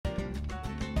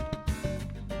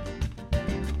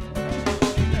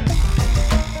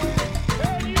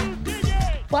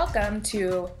Welcome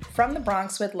to From the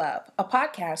Bronx with Love, a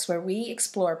podcast where we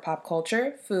explore pop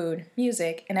culture, food,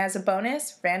 music, and as a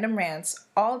bonus, random rants,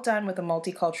 all done with a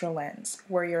multicultural lens.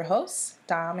 We're your hosts,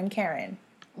 Dom and Karen.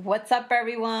 What's up,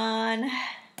 everyone?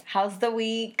 How's the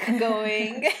week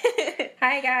going?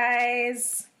 Hi,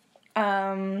 guys.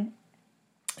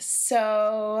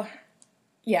 So,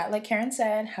 like Karen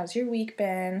said, how's your week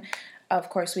been? Of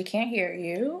course, we can't hear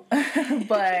you,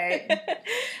 but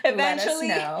eventually,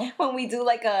 let us know. When we do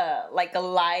like a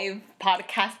live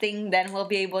podcasting, then we'll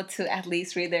be able to at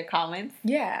least read their comments.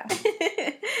 Yeah.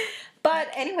 But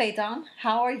anyway, Dom,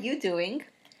 how are you doing?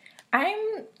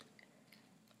 I'm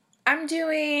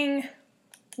doing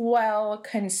well,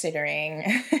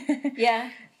 considering.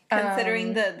 Yeah.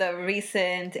 Considering the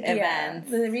recent events.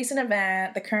 The recent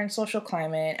event, the current social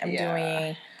climate, I'm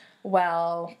doing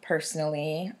well,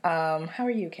 personally. How are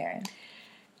you, Karen?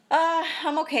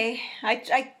 I'm okay.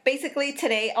 I basically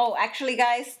today, actually,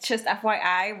 guys, just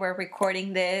FYI, we're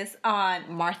recording this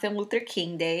on Martin Luther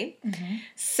King Day. Mm-hmm.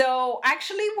 So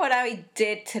actually what I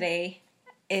did today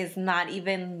is not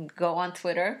even go on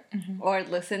Twitter or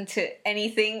listen to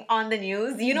anything on the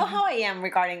news. You know how I am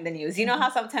regarding the news. You know how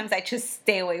sometimes I just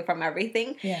stay away from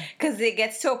everything? Yeah. Because it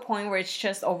gets to a point where it's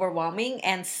just overwhelming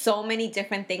and so many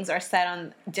different things are said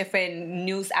on different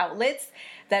news outlets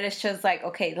that it's just like,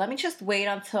 okay, let me just wait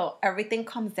until everything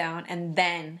comes down and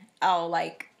then I'll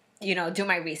do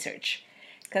my research.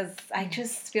 Because I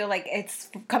just feel like it's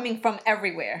coming from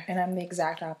everywhere. And I'm the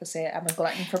exact opposite. I'm a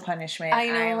glutton for punishment. I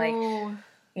know.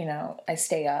 I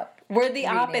stay up. We're the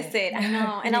opposite. I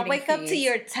know. And I'll wake up to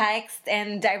your text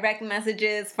and direct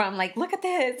messages from like, look at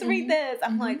this, read this.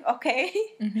 I'm like, okay.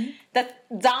 That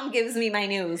Dom gives me my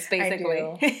news,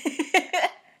 basically.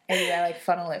 I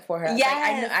funnel it for her.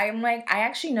 Yes. I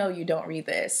actually know you don't read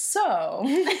this. So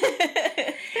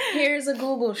here's a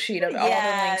Google sheet of all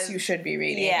the links you should be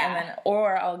reading. Yeah.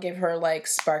 Or I'll give her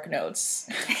Spark Notes.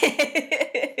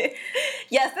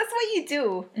 Yes, that's what you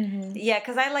do. Mm-hmm. Yeah,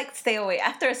 because I stay away.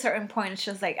 After a certain point, it's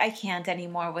just I can't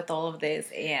anymore with all of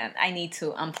this and I need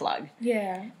to unplug.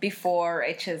 Yeah. Before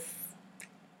it just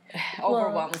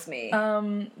overwhelms me.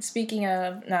 Speaking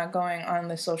of not going on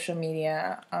the social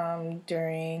media,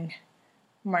 during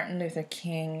Martin Luther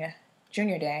King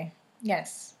Jr. Day.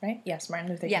 Yes, right? Yes, Martin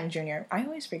Luther King Jr. I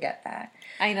always forget that.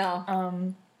 I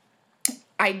know.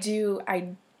 I do.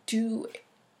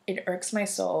 It irks my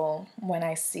soul when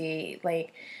I see,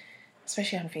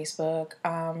 especially on Facebook,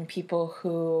 people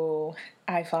who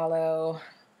I follow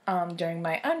during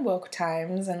my unwoke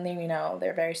times, and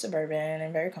they're very suburban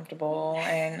and very comfortable,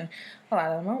 and a lot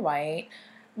of them are white,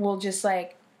 will just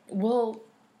will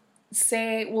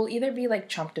either be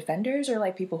Trump defenders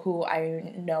or people who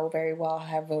I know very well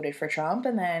have voted for Trump,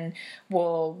 and then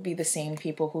will be the same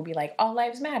people who be all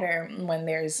lives matter when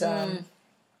there's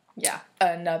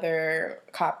another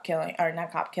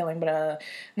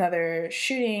another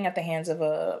shooting at the hands of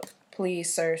a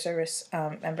police or service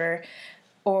member.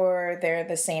 Or they're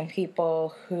the same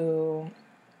people who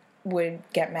would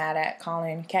get mad at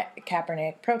Colin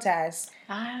Kaepernick protests.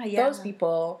 Those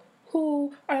people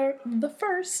who are the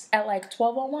first at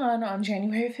 12:01 on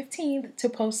January 15th to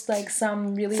post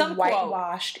some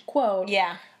whitewashed quote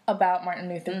about Martin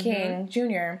Luther King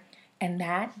Jr. And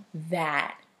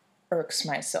that irks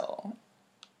my soul.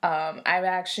 I've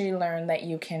actually learned that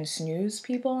you can snooze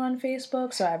people on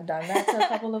Facebook, so I've done that to a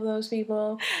couple of those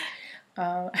people.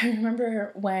 I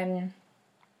remember when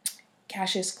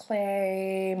Cassius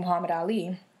Clay, Muhammad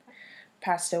Ali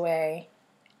passed away,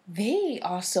 they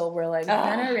also were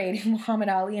venerating Muhammad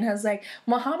Ali, and I was like,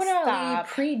 Muhammad Ali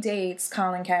predates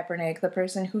Colin Kaepernick, the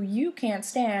person who you can't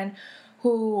stand,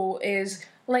 who is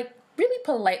really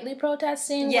politely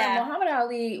protesting. Yeah. When Muhammad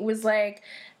Ali was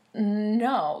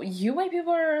no, you white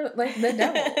people are the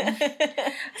devil.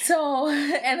 So,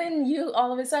 and then you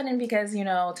all of a sudden, because,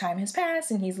 time has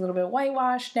passed and he's a little bit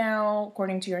whitewashed now,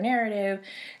 according to your narrative,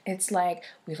 it's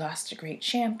we lost a great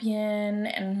champion.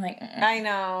 And I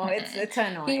know, it's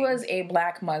annoying. He was a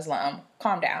black Muslim.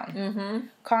 Calm down. Mm-hmm.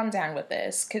 Calm down with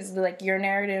this. Because, your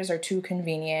narratives are too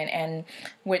convenient. And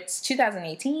it's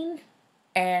 2018,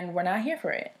 and we're not here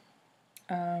for it.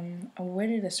 Where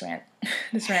did this rant?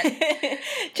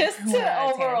 Just to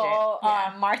overall,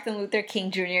 Martin Luther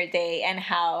King Jr. Day and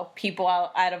how people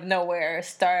out of nowhere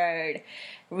started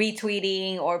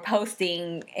retweeting or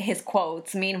posting his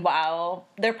quotes. Meanwhile,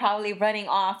 they're probably running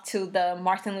off to the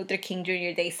Martin Luther King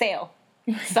Jr. Day sale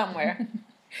somewhere.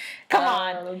 Come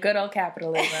on. Good old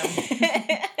capitalism.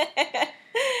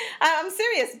 I'm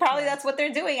serious. Probably that's what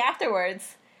they're doing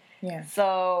afterwards. Yeah.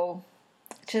 So,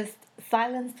 just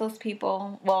silence those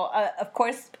people. Well, of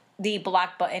course, the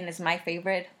block button is my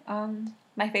favorite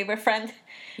my favorite friend.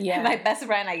 Yeah. My best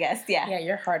friend, I guess. Yeah. Yeah,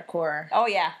 you're hardcore. Oh,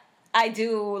 yeah. I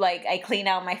do, like, I clean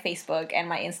out my Facebook and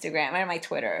my Instagram and my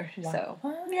Twitter. Wow. So,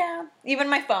 What? yeah. Even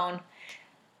my phone.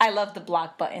 I love the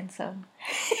block button, so.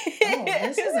 Oh,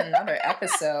 this is another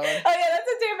episode. Oh, yeah, that's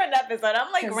a different episode.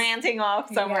 I'm, like, 'Cause- ranting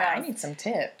off somewhere Yeah, else. I need some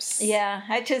tips. Yeah,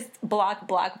 I just block,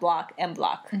 and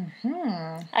block.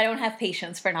 Hmm. I don't have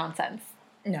patience for nonsense.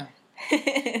 No,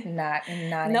 not in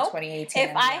Nope. 2018.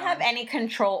 If I have any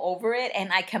control over it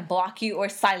and I can block you or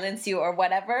silence you or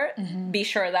whatever, be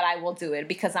sure that I will do it,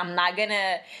 because I'm not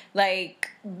gonna, like,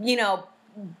 you know,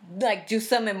 like, do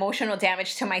some emotional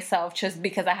damage to myself just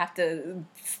because I have to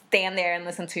stand there and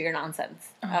listen to your nonsense.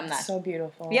 Oh, I'm not. so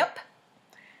beautiful. Yep.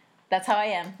 That's how I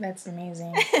am. That's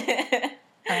amazing.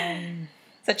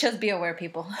 So just be aware,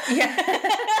 people. Yeah.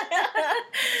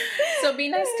 So be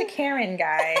nice to Karen,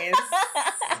 guys.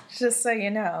 Just so you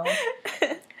know.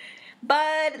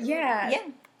 But Yeah.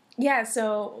 Yeah,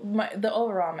 so the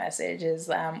overall message is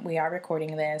we are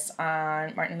recording this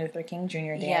on Martin Luther King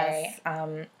Jr. Day.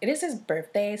 Yes. It is his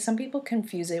birthday. Some people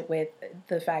confuse it with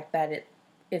the fact that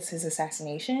it's his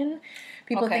assassination.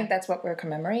 People Okay. think that's what we're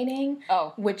commemorating,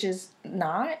 Oh. which is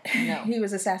not. No. He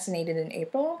was assassinated in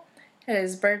April.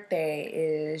 His birthday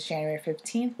is January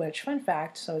 15th, which, fun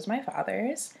fact, so is my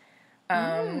father's.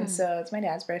 So it's my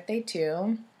dad's birthday,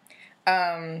 too.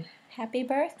 Happy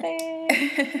birthday.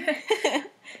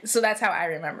 So that's how I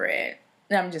remember it.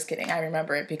 No, I'm just kidding. I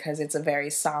remember it because it's a very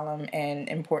solemn and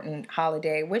important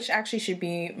holiday, which actually should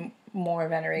be more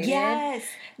venerated. Yes,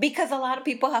 because a lot of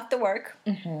people have to work.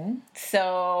 Mm-hmm.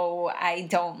 So I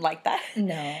don't like that.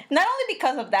 No. Not only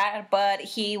because of that, but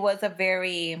he was a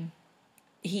very...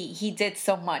 He did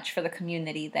so much for the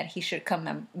community that he should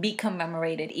be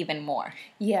commemorated even more.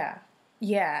 Yeah.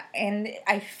 Yeah. And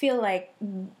I feel like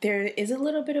there is a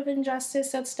little bit of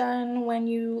injustice that's done when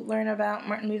you learn about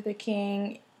Martin Luther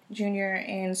King Jr.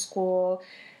 in school.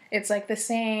 It's like the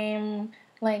same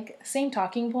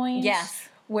talking points. Yes.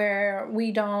 Where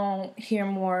we don't hear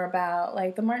more about,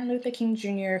 like, the Martin Luther King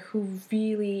Jr., who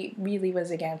really, really was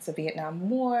against the Vietnam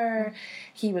War.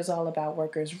 He was all about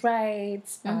workers'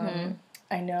 rights. Mm-hmm.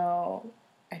 I know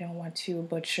I don't want to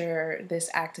butcher this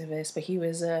activist, but he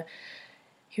was a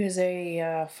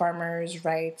farmers'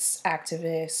 rights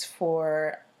activist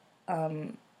for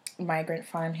migrant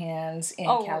farmhands in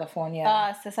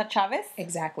California. Cesar Chavez?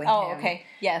 Exactly. Oh, him. okay.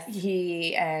 Yes.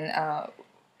 He and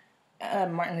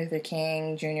Martin Luther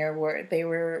King Jr.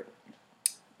 were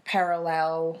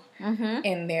parallel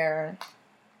in their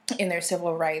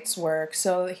civil rights work.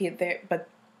 So but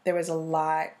there was a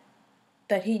lot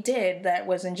that he did that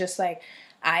wasn't just like,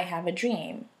 I have a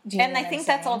dream. And I think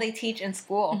that's all they teach in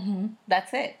school. Mm-hmm.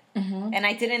 That's it. Mm-hmm. And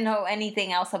I didn't know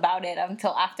anything else about it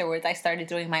until afterwards I started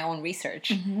doing my own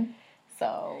research. Mm-hmm.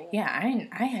 So yeah,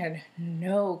 I had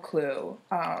no clue.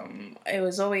 It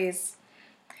was always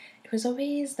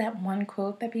that one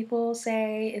quote that people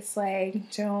say. It's like,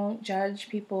 don't judge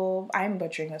people. I'm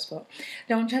butchering this quote.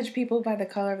 Don't judge people by the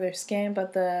color of their skin,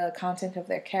 but the content of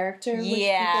their character, which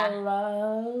people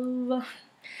love.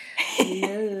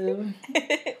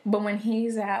 But when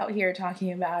he's out here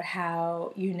talking about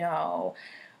how,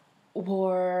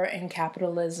 war and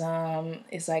capitalism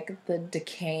is like the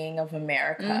decaying of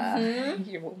America,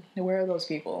 where are those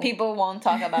people? People won't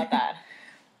talk about that.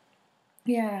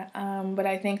 Yeah, but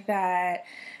I think that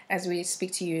as we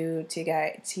speak to you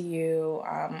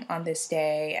on this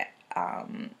day,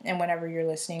 and whenever you're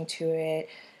listening to it,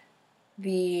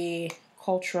 the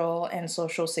cultural and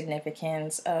social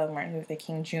significance of Martin Luther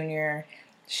King Jr.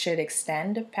 should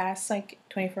extend past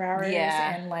 24 hours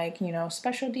and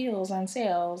special deals on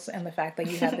sales, and the fact that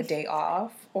you have the day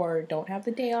off or don't have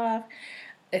the day off,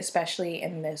 especially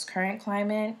in this current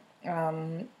climate.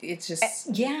 It's just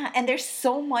and there's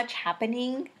so much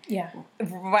happening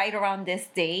right around this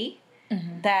day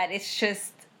that it's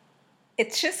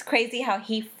just crazy how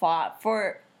he fought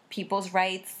for people's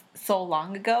rights so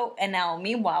long ago, and now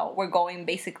meanwhile we're going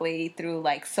basically through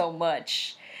so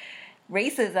much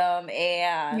racism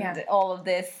and all of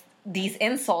these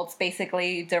insults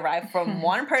basically derived from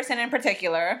one person in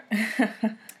particular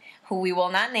who we will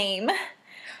not name.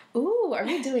 Ooh, are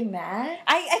we doing that?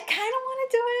 I kind of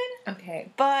want to do it.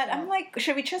 Okay. But I'm like,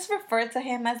 should we just refer to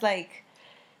him as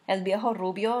El Viejo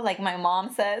Rubio, like my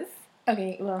mom says?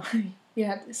 Okay, well, you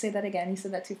have to say that again. You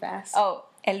said that too fast. Oh,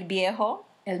 El Viejo.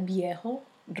 El Viejo.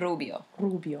 Rubio.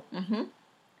 Rubio.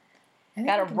 Mm-hmm.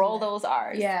 Gotta roll those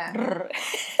R's. Yeah.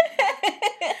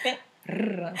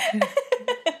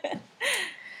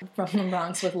 From the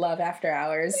Bronx with love after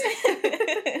hours.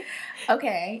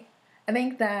 Okay. I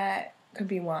think that could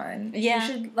be one. Yeah.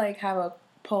 We should have a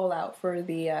poll out for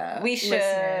the we should,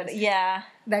 listeners. yeah.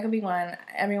 That could be one.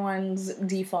 Everyone's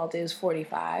default is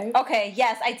 45. Okay,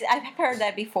 yes, I've heard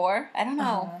that before. I don't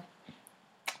know.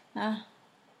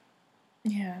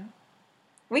 Yeah.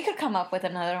 We could come up with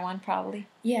another one, probably.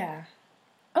 Yeah.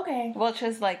 Okay. We'll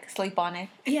just, like, sleep on it.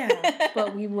 Yeah,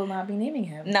 but we will not be naming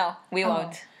him. No, we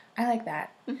won't. I like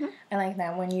that. Mm-hmm. I like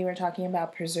that when you were talking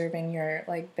about preserving your,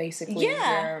 like, basically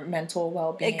your mental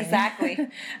well-being. Exactly.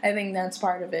 I think that's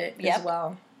part of it as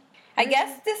well. I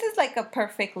guess this is, like, a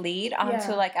perfect lead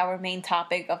onto, like, our main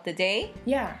topic of the day.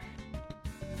 Yeah.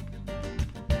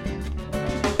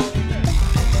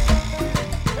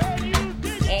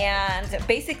 And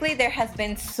basically, there has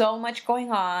been so much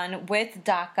going on with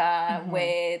DACA,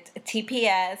 with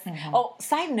TPS. Oh,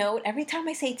 side note, every time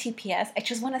I say TPS, I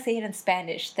just want to say it in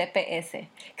Spanish, TPS.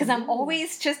 Because I'm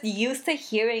always just used to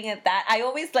hearing it that. I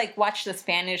always, like, watch the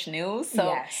Spanish news,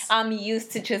 so I'm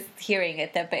used to just heering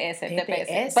it,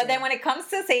 TPS. But then when it comes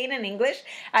to saying it in English,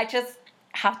 I just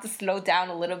have to slow down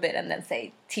a little bit and then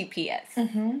say TPS.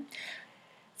 Mm-hmm.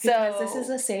 Because this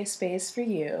is a safe space for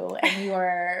you, and you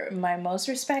are my most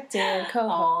respected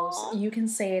co-host. You can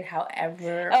say it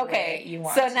however way you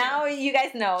want so to. Now you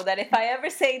guys know that if I ever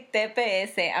say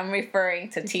TPS, I'm referring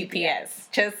to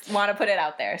TPS. Just want to put it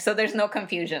out there so there's no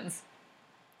confusions.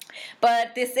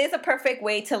 But this is a perfect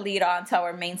way to lead on to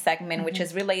our main segment, which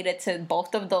is related to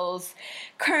both of those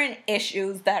current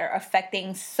issues that are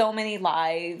affecting so many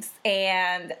lives.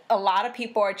 And a lot of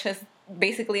people are just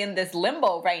basically in this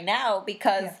limbo right now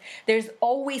because there's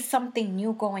always something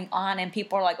new going on, and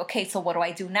people are like, okay, so what do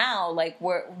I do now? Like,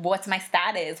 what's my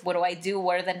status? What do I do?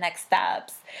 What are the next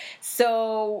steps?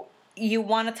 So you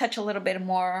want to touch a little bit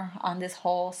more on this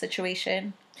whole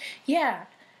situation? Yeah.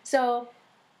 So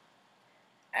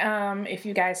if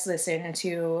you guys listen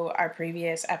to our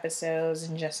previous episodes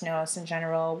and just know us in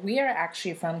general, we are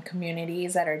actually from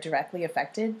communities that are directly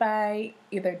affected by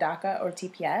either DACA or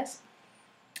TPS.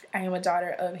 I am a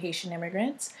daughter of Haitian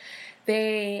immigrants.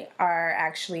 They are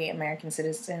actually American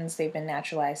citizens. They've been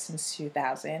naturalized since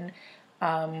 2000.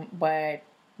 But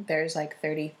there's like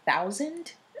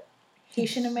 30,000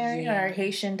 Haitian American or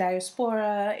Haitian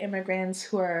diaspora immigrants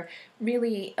who are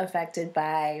really affected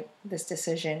by this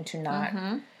decision to not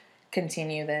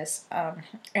continue this.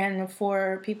 And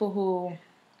for people who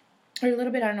are a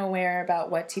little bit unaware about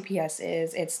what TPS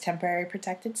is, it's temporary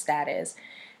protected status.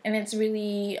 And it's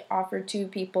really offered to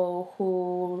people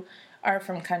who are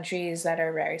from countries that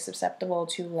are very susceptible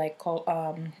to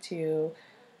to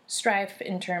strife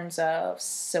in terms of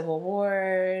civil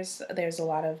wars. There's a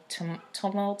lot of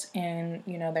tumult in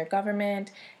their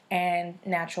government and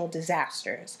natural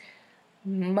disasters.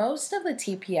 Most of the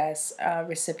TPS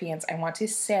recipients, I want to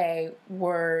say,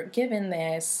 were given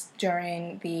this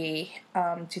during the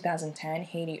 2010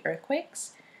 Haiti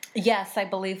earthquakes. Yes, I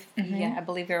believe. Yeah, I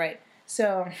believe you're right.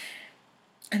 So,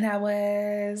 and that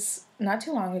was not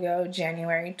too long ago,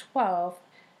 January 12th.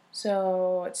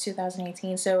 So, it's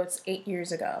 2018. So, it's 8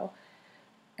 years ago.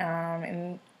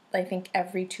 And I think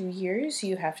every 2 years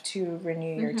you have to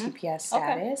renew your TPS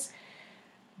status. Okay.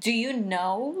 Do you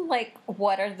know, like,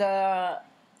 what are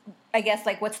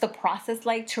what's the process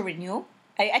like to renew?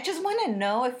 I just want to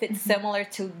know if it's similar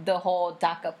to the whole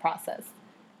DACA process.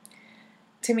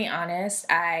 To be honest,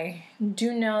 I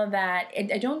do know that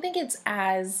I don't think it's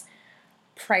as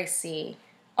pricey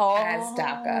as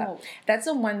DACA. That's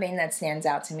the one thing that stands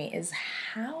out to me is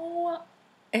how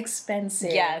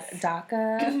expensive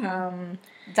DACA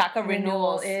DACA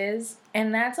renewal is.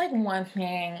 And that's like one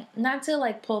thing, not to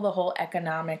like pull the whole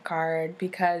economic card,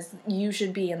 because you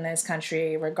should be in this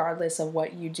country regardless of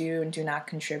what you do and do not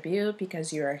contribute,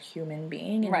 because you're a human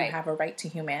being and you have a right to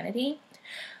humanity.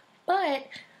 But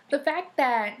the fact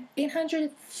that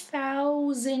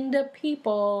 800,000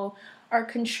 people are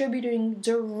contributing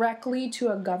directly to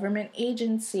a government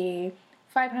agency,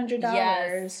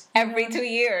 $500 every 2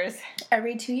 years.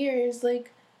 Every 2 years,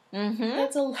 like,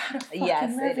 that's a lot of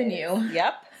fucking revenue.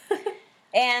 Yep.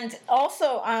 And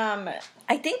also, I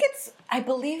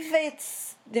believe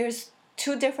there's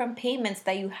 2 different payments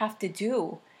that you have to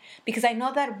do, because I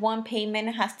know that one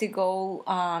payment has to go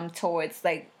towards,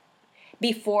 like,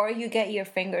 before you get your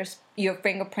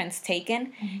fingerprints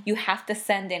taken, you have to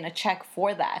send in a check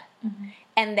for that.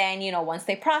 And then, once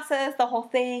they process the whole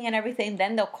thing and everything,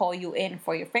 then they'll call you in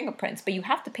for your fingerprints. But you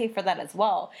have to pay for that as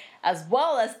well as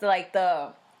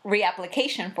the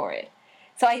reapplication for it.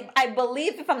 So I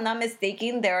believe, if I'm not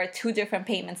mistaken, there are 2 different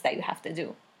payments that you have to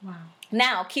do. Wow.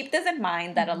 Now, keep this in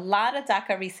mind that a lot of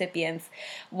DACA recipients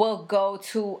will go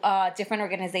to different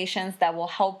organizations that will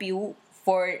help you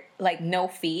for, like, no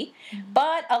fee,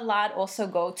 but a lot also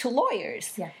go to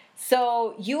lawyers. Yeah.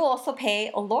 So you also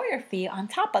pay a lawyer fee on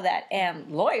top of that,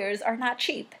 and lawyers are not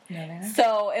cheap. No, they're not.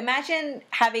 So imagine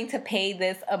having to pay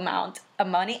this amount of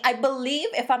money. I believe,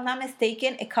 if I'm not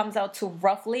mistaken, it comes out to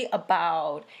roughly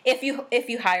about, if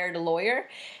you hired a lawyer,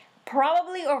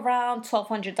 probably around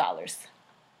 $1,200.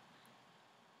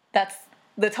 That's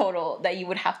the total that you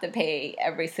would have to pay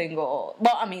every 2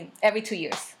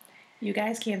 years. You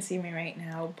guys can't see me right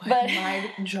now, but my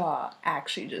jaw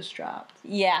actually just dropped.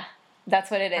 Yeah, that's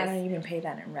what it is. I don't even pay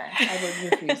that in rent. I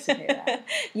would refuse to pay that.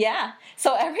 Yeah,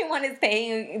 so everyone is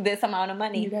paying this amount of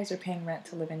money. You guys are paying rent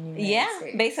to live in the United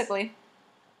States. Yeah, basically.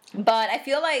 But I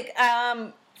feel like,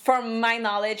 from my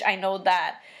knowledge, I know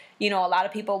that, a lot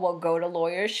of people will go to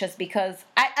lawyers just because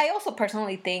I also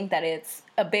personally think that it's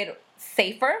a bit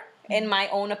safer, in my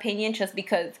own opinion, just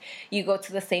because you go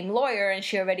to the same lawyer and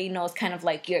she already knows kind of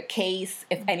like your case.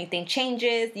 If anything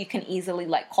changes, you can easily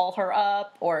like call her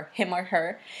up, or him or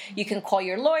her. You can call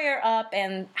your lawyer up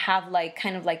and have like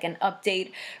kind of like an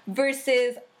update,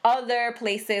 versus other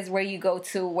places where you go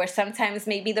to where sometimes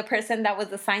maybe the person that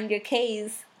was assigned your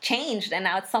case changed, and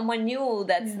now it's someone new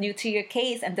that's new to your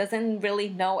case and doesn't really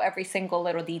know every single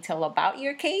little detail about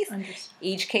your case.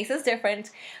 Each case is different.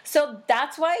 So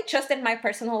that's why, just in my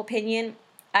personal opinion,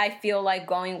 I feel like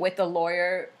going with a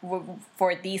lawyer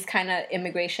for these kind of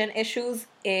immigration issues,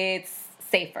 it's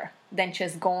safer than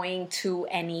just going to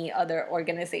any other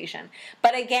organization.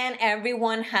 But again,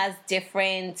 everyone has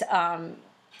different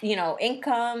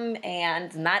income,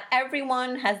 and not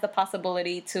everyone has the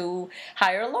possibility to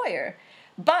hire a lawyer.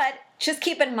 But just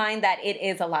keep in mind that it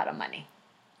is a lot of money.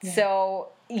 Yeah. So,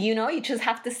 you just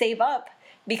have to save up,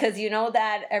 because you know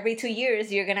that every 2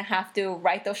 years you're going to have to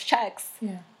write those checks.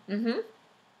 Yeah. Mm-hmm.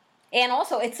 And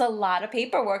also, it's a lot of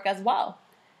paperwork as well.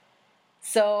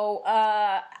 So,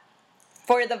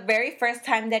 for the very first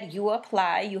time that you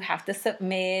apply, you have to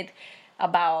submit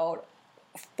about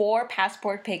 4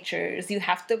 passport pictures. You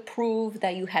have to prove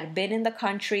that you had been in the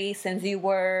country since you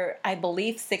were, I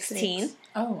believe, 16. 6.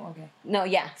 Oh, okay. No,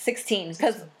 yeah, 16.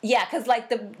 Because like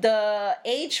the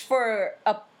age for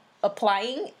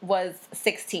applying was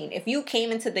 16. If you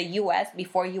came into the U.S.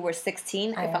 before you were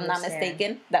 16, if I'm not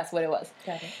mistaken, that's what it was.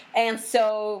 Got it. And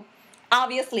so,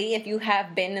 obviously, if you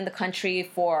have been in the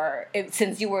country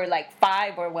since you were like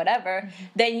 5 or whatever,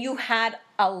 then you had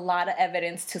a lot of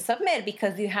evidence to submit,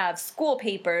 because you have school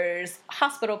papers,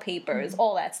 hospital papers,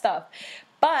 all that stuff.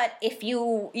 But if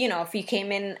you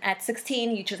came in at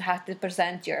 16, you just have to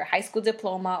present your high school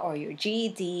diploma or your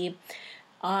GED,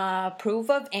 proof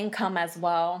of income as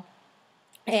well,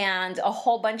 and a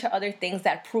whole bunch of other things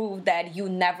that prove that you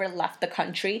never left the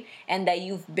country and that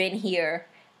you've been here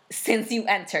since you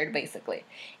entered, basically.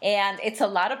 And it's a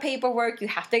lot of paperwork. You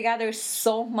have to gather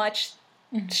so much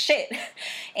shit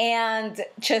and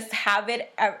just have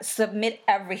it submit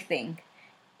everything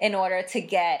in order to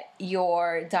get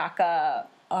your DACA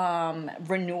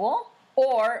renewal,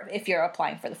 or if you're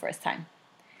applying for the first time.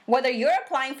 Whether you're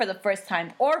applying for the first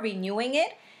time or renewing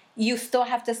it, you still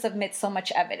have to submit so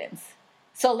much evidence.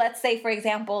 So let's say, for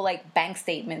example, like bank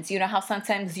statements, you know how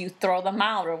sometimes you throw them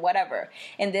out or whatever.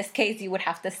 In this case, you would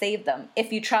have to save them.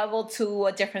 If you travel to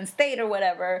a different state or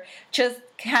whatever, just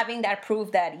having that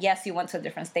proof that, yes, you went to a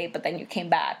different state, but then you came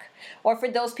back. Or for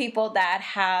those people that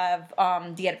have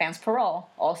the advanced parole,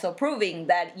 also proving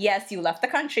that, yes, you left the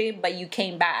country, but you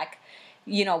came back,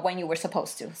 when you were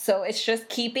supposed to. So it's just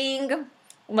keeping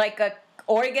like a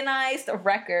organized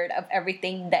record of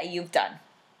everything that you've done.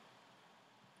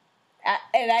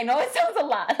 And I know it sounds a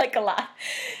lot,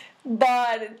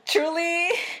 but truly,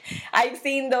 I've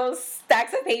seen those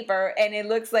stacks of paper, and it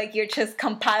looks like you're just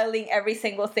compiling every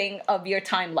single thing of your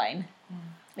timeline.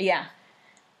 Yeah.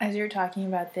 As you're talking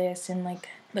about this and like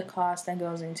the cost that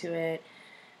goes into it,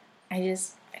 I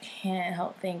can't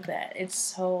help think that it's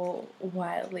so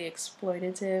wildly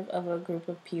exploitative of a group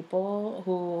of people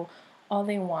who all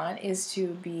they want is to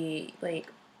be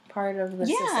like part of the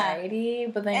society,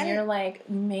 but then you're like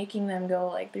making them go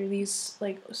like through these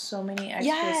like so many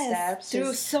extra steps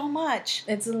through so much.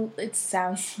 It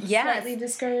sounds slightly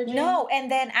discouraging. No, and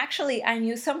then actually I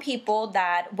knew some people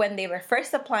that when they were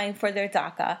first applying for their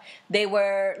DACA, they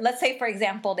were, let's say for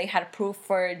example, they had proof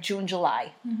for June,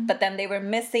 July, but then they were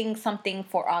missing something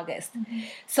for August.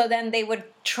 So then they would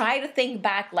try to think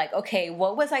back like, okay,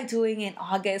 what was I doing in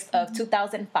August of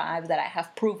 2005 that I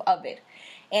have proof of it?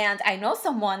 And I know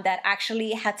someone that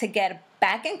actually had to get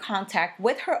back in contact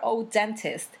with her old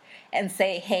dentist and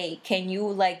say, hey, can you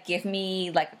like give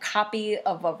me like a copy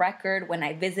of a record when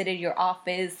I visited your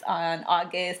office on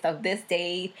August of this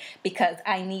date, because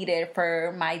I need it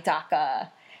for my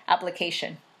DACA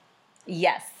application.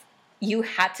 Yes. you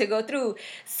had to go through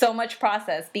so much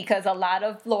process because a lot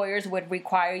of lawyers would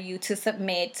require you to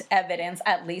submit evidence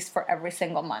at least for every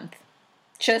single month,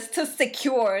 just to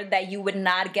secure that you would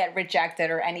not get rejected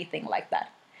or anything like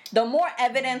that. The more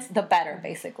evidence, the better,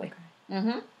 basically.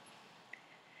 Mm-hmm.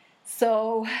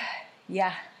 So,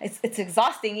 yeah, it's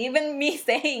exhausting. Even me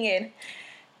saying it,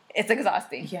 it's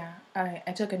exhausting. Yeah,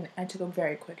 I took a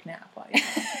very quick nap while you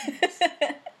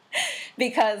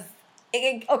Because,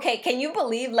 okay, can you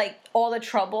believe like all the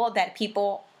trouble that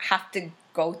people have to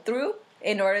go through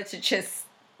in order to just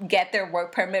get their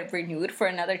work permit renewed for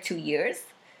another 2 years?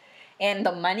 And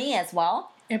the money as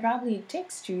well. It probably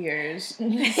takes 2 years.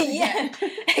 Yeah,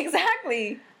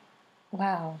 exactly.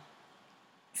 Wow.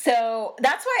 So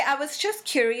that's why I was just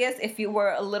curious if you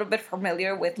were a little bit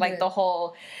familiar with like the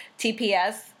whole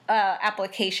TPS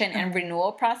application and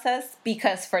renewal process,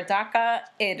 because for DACA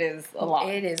it is a lot.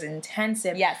 It is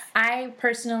intensive. Yes. I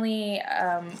personally,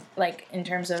 like in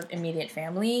terms of immediate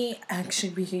family,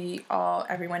 actually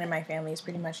everyone in my family is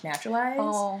pretty much naturalized.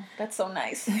 Oh, that's so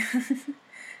nice.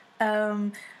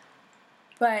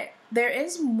 But there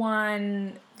is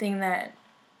one thing that,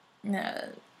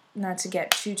 not to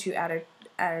get too out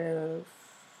of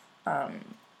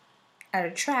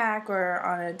track or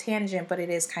on a tangent, but it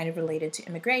is kind of related to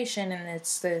immigration, and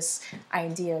it's this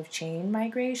idea of chain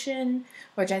migration,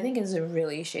 which I think is a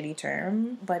really shitty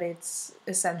term, but it's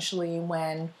essentially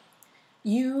when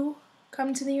you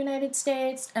come to the United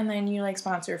States and then you like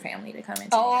sponsor a family to come into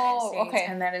the United States. Okay.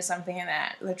 And that is something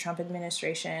that the Trump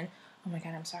administration, oh my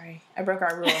God, I'm sorry, I broke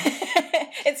our rule.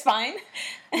 It's fine.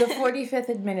 The 45th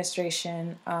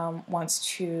administration wants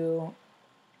to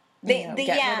get rid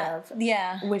of.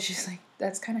 Yeah. Which is like,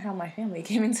 that's kind of how my family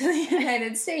came into the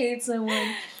United States. And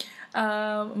when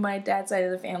my dad's side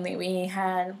of the family, we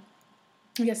had,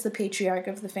 I guess, the patriarch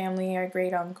of the family, our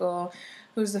great uncle,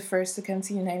 who was the first to come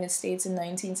to the United States in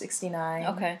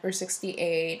 1969 or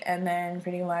 68. And then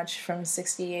pretty much from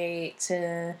 68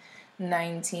 to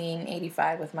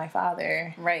 1985 with my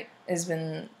father. Right. Has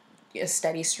been a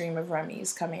steady stream of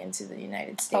Rummies coming into the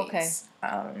United States.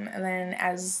 And then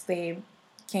as they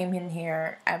came in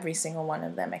here, every single one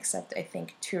of them, except I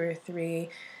think 2 or 3,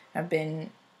 have been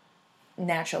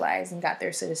naturalized and got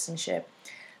their citizenship.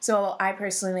 So I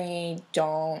personally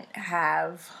don't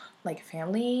have like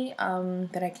family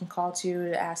that I can call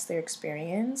to ask their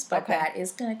experience, but that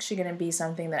is actually going to be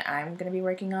something that I'm going to be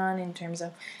working on in terms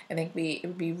of, I think it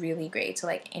would be really great to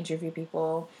like interview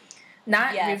people.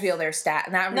 Not reveal their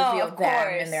reveal them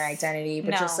and their identity,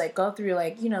 but just like go through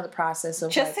like, the process of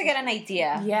just like, to get an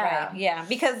idea. Yeah. Right. Yeah.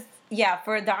 Because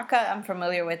for DACA, I'm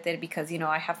familiar with it because,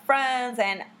 I have friends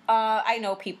and I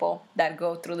know people that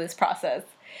go through this process.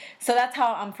 So that's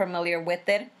how I'm familiar with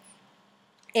it.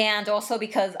 And also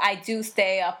because I do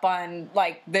stay up on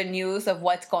like the news of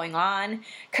what's going on.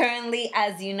 Currently,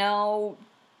 as you know,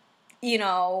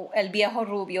 El Viejo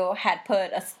Rubio had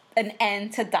put an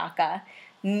end to DACA.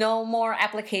 No more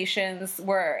applications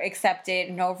were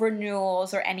accepted, no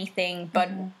renewals or anything. But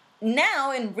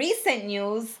now, in recent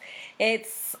news,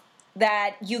 it's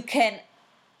that you can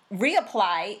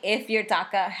reapply if your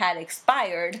DACA had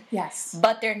expired. Yes.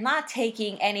 But they're not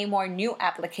taking any more new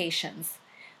applications.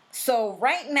 So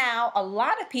right now, a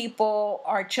lot of people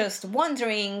are just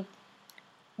wondering,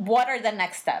 what are the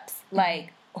next steps?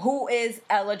 Like, who is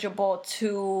eligible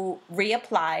to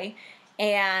reapply?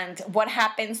 And what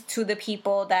happens to the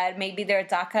people that maybe their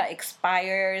DACA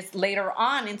expires later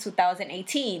on in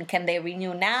 2018? Can they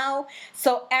renew now?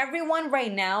 So everyone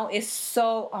right now is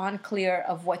so unclear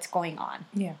of what's going on.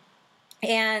 Yeah.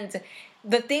 And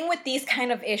the thing with these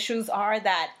kind of issues are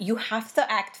that you have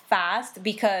to act fast,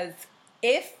 because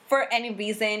if for any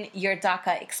reason your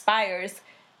DACA expires,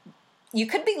 you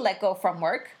could be let go from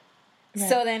work. Right.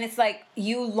 So then it's like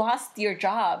you lost your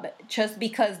job just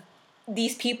because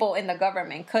these people in the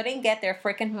government couldn't get their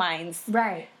freaking minds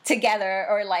together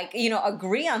or like,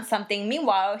 agree on something.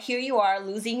 Meanwhile, here you are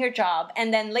losing your job.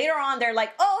 And then later on, they're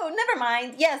like, oh, never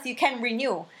mind. Yes, you can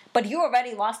renew. But you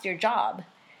already lost your job.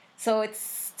 So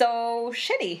it's so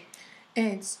shitty.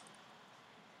 It's,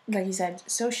 like you said,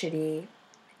 so shitty.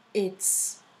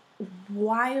 It's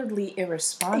wildly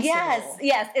irresponsible.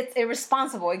 Yes, it's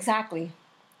irresponsible, exactly.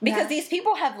 Because these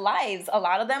people have lives. A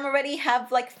lot of them already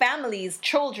have like families,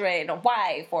 children, a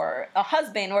wife, or a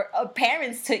husband, or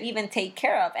parents to even take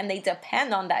care of, and they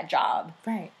depend on that job.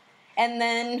 Right. And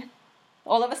then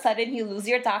all of a sudden you lose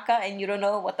your DACA and you don't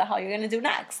know what the hell you're gonna do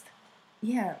next.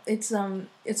 Yeah, it's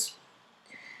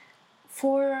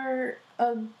for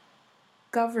a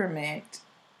government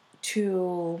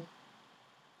to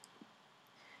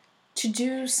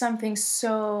do something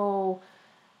so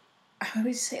I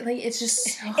would say, like, it's just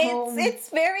so... It's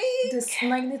very...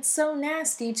 it's so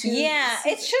nasty to... Yeah,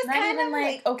 it's just not kind even of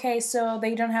like, okay, so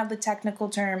they don't have the technical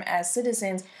term as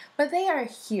citizens, but they are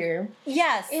here...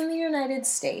 Yes. In the United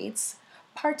States,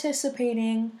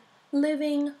 participating,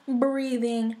 living,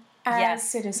 breathing as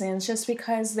citizens, just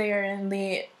because they're in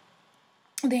the...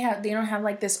 They don't have,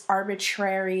 like, this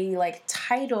arbitrary, like,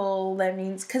 title that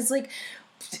means... Because, like...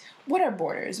 What are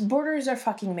borders? Borders are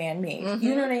fucking man-made. Mm-hmm.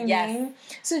 You know what I mean?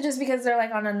 So just because they're,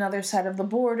 like, on another side of the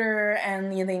border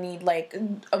and they need, like,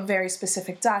 a very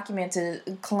specific document to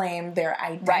claim their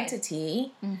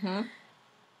identity,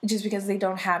 just because they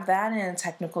don't have that in a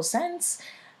technical sense,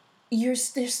 they're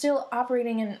still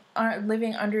operating and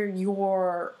living under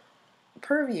your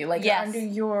purview, like, under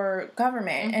your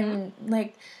government. And,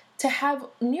 like... To have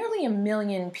nearly 1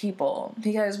 million people,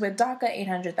 because with DACA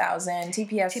 800,000,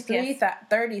 TPS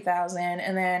 30,000,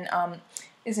 and then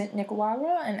is it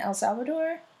Nicaragua and El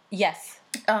Salvador? Yes.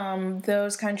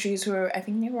 Those countries who are, I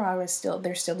think Nicaragua is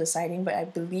they're still deciding, but I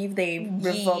believe they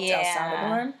revoked El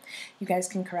Salvador. You guys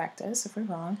can correct us if we're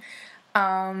wrong.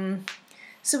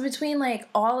 So between, like,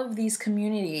 all of these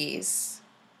communities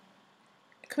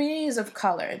of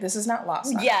color, this is not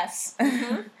lost on us. Yes.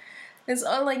 It's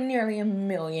like nearly 1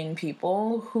 million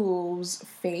people whose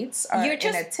fates are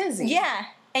in a tizzy. Yeah,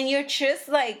 and you're just,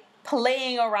 like,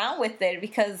 playing around with it,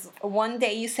 because one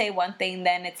day you say one thing,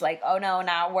 then it's like, oh no,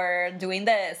 now we're doing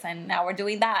this, and now we're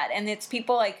doing that. And it's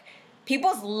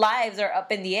people's lives are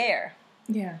up in the air.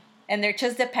 Yeah. And they're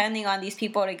just depending on these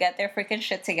people to get their freaking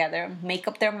shit together, make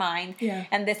up their mind,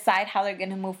 and decide how they're going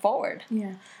to move forward.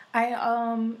 Yeah.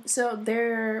 So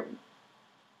they're...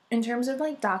 In terms of,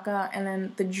 like, DACA and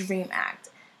then the DREAM Act,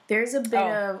 there's a bit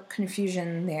of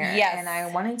confusion there. Yes. And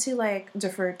I wanted to, like,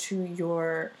 defer to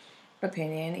your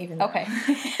opinion, even though... Okay.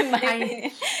 My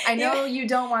opinion. I know you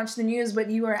don't watch the news, but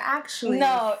you are actually...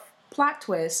 No. Plot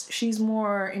twist, she's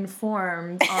more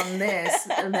informed on this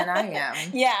than I am.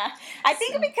 Yeah. I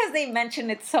think because they mention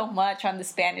it so much on the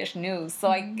Spanish news, so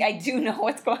I do know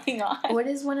what's going on. What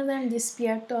is one of them?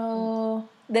 Despierta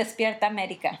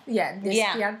America. Yeah,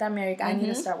 Despierta America. I need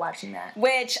to start watching that.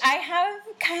 Which I have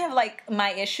kind of, like,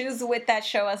 my issues with that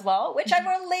show as well, which I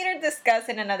will later discuss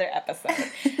in another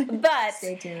episode. But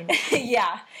stay tuned.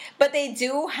 Yeah. But they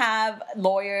do have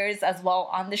lawyers as well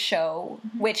on the show,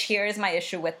 which here's my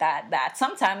issue with that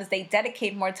sometimes they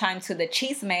dedicate more time to the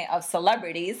chisme of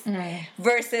celebrities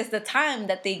versus the time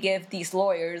that they give these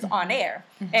lawyers on air.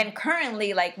 And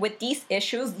currently, like, with these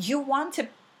issues, you want to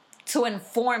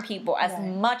inform people as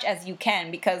much as you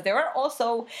can, because there are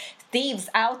also thieves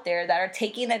out there that are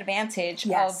taking advantage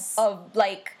of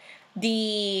like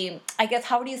the, I guess,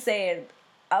 how do you say it,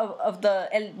 of del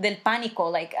pánico,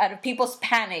 like out of people's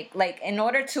panic. Like, in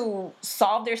order to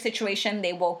solve their situation,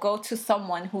 they will go to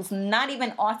someone who's not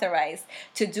even authorized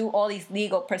to do all these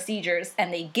legal procedures,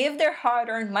 and they give their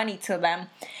hard-earned money to them,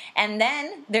 and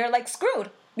then they're, like, screwed.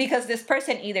 Because this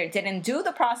person either didn't do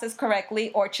the process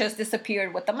correctly or just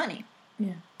disappeared with the money.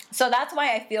 Yeah. So that's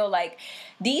why I feel like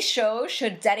these shows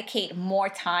should dedicate more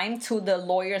time to the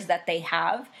lawyers that they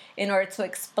have in order to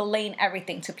explain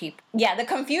everything to people. Yeah, the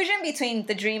confusion between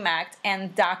the DREAM Act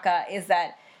and DACA is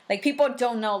that, like, people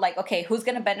don't know, like, okay, who's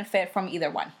going to benefit from either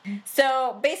one.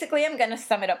 So basically, I'm going to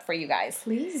sum it up for you guys.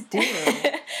 Please do.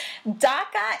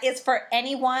 DACA is for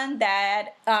anyone that,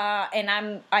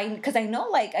 because I know,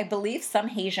 like, I believe some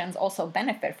Haitians also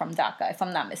benefit from DACA, if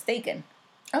I'm not mistaken.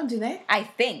 Oh, do they? I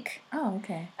think. Oh,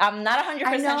 okay. I'm not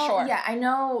 100% sure. Yeah, I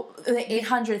know the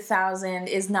 800,000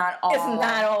 is not all... It's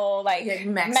not all, like,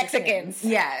 Mexicans.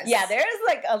 Yes. Yeah, there's,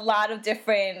 like, a lot of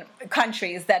different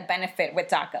countries that benefit with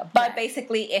DACA. But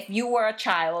basically, if you were a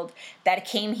child that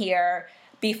came here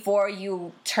before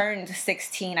you turned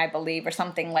 16, I believe, or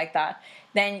something like that,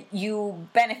 then you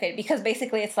benefit, because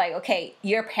basically it's like, okay,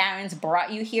 your parents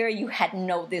brought you here, you had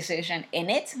no decision in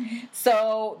it.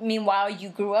 So meanwhile, you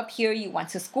grew up here, you went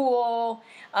to school.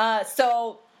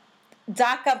 So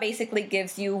DACA basically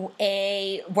gives you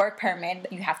a work permit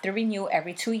that you have to renew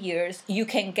every 2 years. You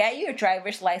can get your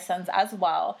driver's license as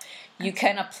well. You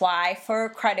can apply for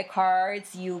credit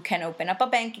cards. You can open up a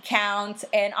bank account.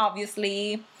 And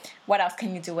obviously, what else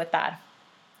can you do with that?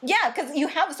 Yeah, because you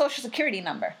have a social security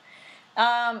number.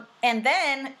 And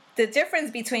then the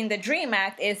difference between the DREAM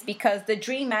Act is because the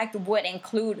DREAM Act would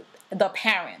include the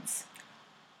parents.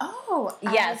 Oh,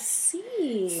 yes. I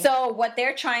see. So what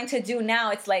they're trying to do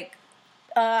now, it's like,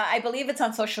 I believe it's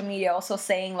on social media also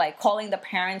saying like calling the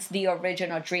parents the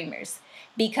original dreamers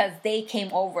because they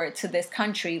came over to this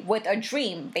country with a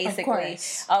dream basically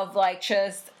of like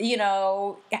just, you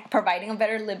know, providing a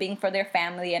better living for their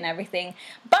family and everything.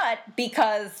 But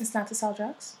because it's not to sell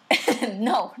drugs?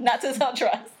 No, not to sell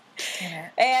drugs.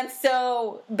 And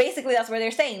so basically that's what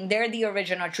they're saying. They're the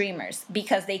original dreamers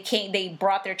because they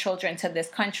brought their children to this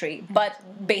country. But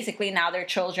basically now their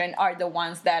children are the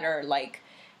ones that are like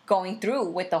going through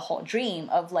with the whole dream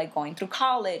of like going through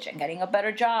college and getting a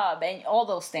better job and all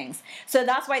those things. So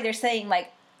that's why they're saying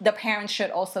like the parents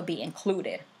should also be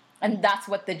included. And that's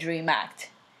what the DREAM Act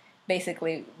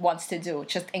basically wants to do,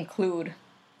 just include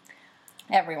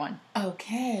everyone.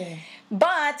 Okay.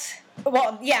 But,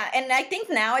 well, yeah, and I think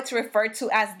now it's referred to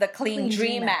as the Clean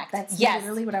Dream Act. That's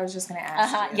literally what I was just going to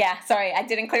ask you. Yeah, sorry, I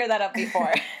didn't clear that up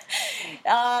before.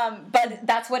 But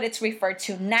that's what it's referred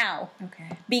to now.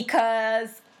 Okay. Because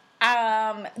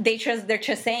they're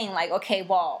just saying like, okay,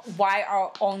 well, why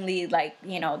are only like,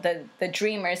 you know, the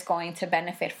dreamers going to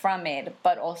benefit from it,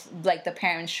 but also like the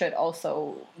parents should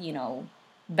also, you know,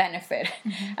 benefit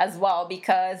as well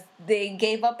because they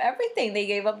gave up everything. They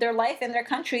gave up their life in their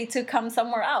country to come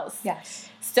somewhere else. Yes.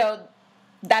 So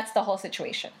that's the whole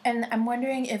situation. And I'm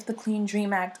wondering if the Clean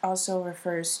Dream Act also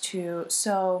refers to,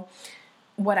 so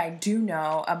what I do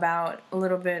know about a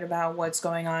little bit about what's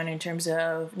going on in terms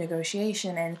of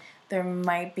negotiation, and there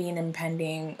might be an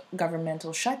impending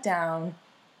governmental shutdown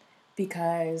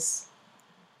because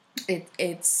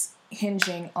it's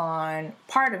hinging on,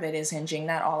 part of it is hinging,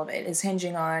 not all of it, is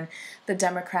hinging on the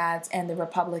Democrats and the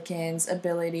Republicans'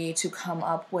 ability to come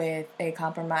up with a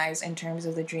compromise in terms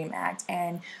of the DREAM Act.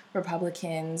 And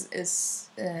Republicans is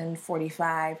in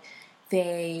 45,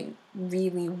 they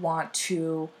really want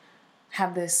to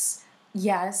have this,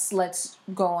 yes, let's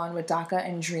go on with DACA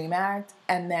and DREAM Act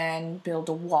and then build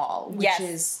a wall, which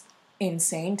is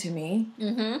insane to me.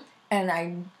 Mm-hmm. And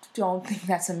I don't think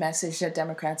that's a message that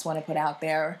Democrats want to put out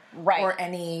there. Right. Or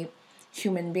any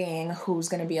human being who's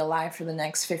going to be alive for the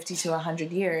next 50 to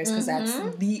 100 years, because that's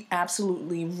the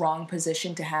absolutely wrong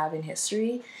position to have in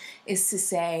history, is to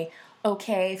say,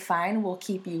 okay, fine, we'll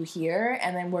keep you here,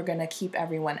 and then we're going to keep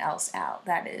everyone else out.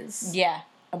 That is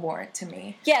abhorrent to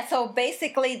me. Yeah, so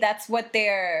basically that's what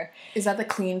they're... Is that the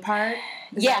clean part?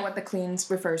 Is that what the clean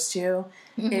refers to?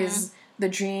 Mm-hmm. Is the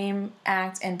DREAM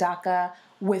Act and DACA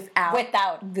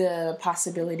without the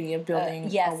possibility of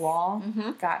building a wall?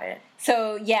 Mm-hmm. Got it.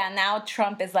 So, yeah, now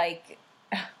Trump is like,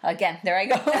 again, there I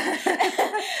go.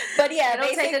 But yeah,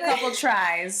 it'll take a couple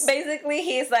tries. Basically,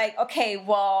 he's like, okay,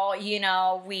 well, you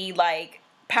know, we like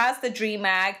pass the DREAM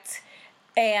Act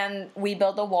and we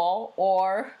build a wall,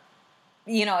 or,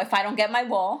 you know, if I don't get my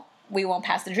wall, we won't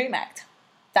pass the DREAM Act.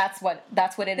 That's what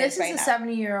it is right now. This is a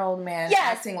 70-year-old man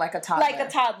acting like a toddler. Like a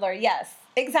toddler, yes.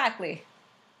 Exactly.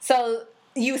 So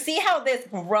you see how this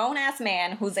grown-ass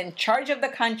man who's in charge of the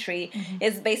country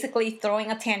is basically throwing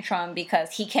a tantrum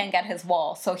because he can't get his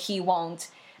wall, so he won't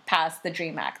pass the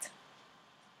DREAM Act.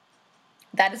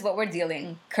 That is what we're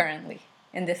dealing currently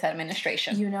in this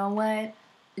administration. You know what?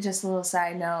 Just a little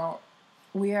side note.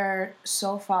 We are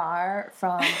so far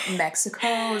from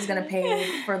Mexico is going to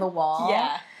pay for the wall.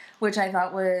 Yeah. Which I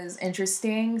thought was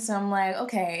interesting. So I'm like,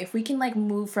 okay, if we can like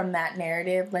move from that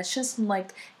narrative, let's just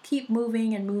like keep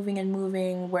moving and moving and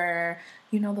moving where,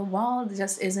 you know, the wall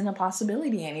just isn't a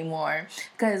possibility anymore.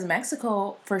 Because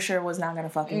Mexico for sure was not going to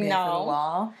fucking pay for the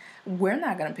wall. We're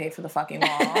not going to pay for the fucking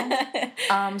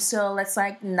wall. So let's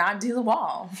like not do the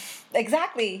wall.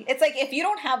 Exactly. It's like if you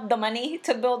don't have the money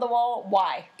to build the wall,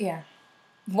 why? Yeah.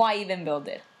 Why even build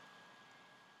it?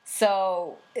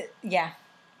 So, yeah.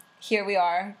 Here we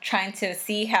are trying to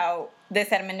see how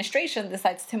this administration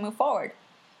decides to move forward.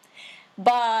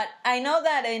 But I know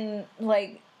that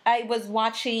I was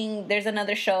watching, there's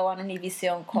another show on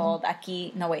Univision called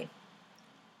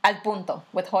Al Punto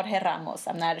with Jorge Ramos.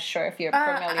 I'm not sure if you're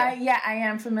familiar. I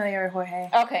am familiar with Jorge.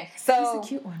 Okay, so... He's a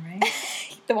cute one, right?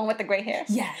 The one with the gray hair?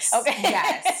 Yes. Okay.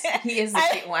 Yes. He is the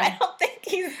cute one. I don't think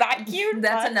he's that cute.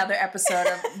 That's another episode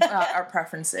of our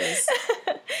preferences.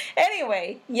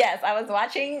 Anyway, yes, I was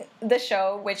watching the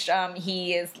show, which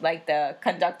he is like the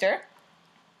conductor.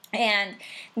 And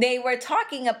they were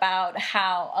talking about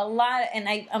how a lot, and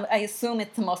I assume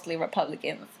it's mostly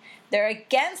Republicans, they're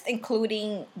against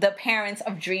including the parents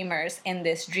of dreamers in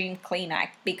this Dream Clean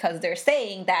Act because they're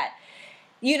saying that,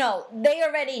 you know, they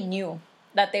already knew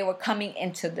that they were coming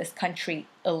into this country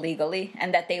illegally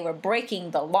and that they were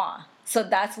breaking the law. So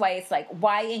that's why it's like,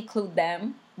 why include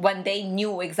them when they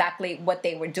knew exactly what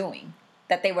they were doing,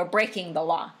 that they were breaking the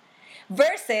law?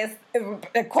 Versus,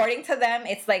 according to them,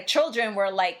 it's like children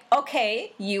were like,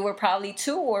 okay, you were probably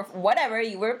 2 or whatever,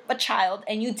 you were a child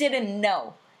and you didn't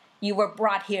know. You were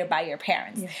brought here by your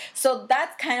parents. Yeah. So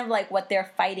that's kind of like what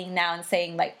they're fighting now and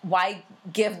saying, like, why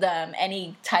give them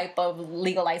any type of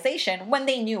legalization when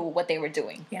they knew what they were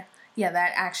doing? Yeah. Yeah,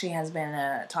 that actually has been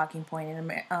a talking point in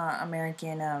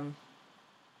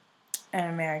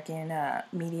American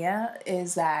media,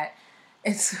 is that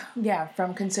it's,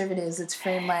 from conservatives, it's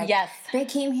framed like, yes, they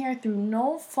came here through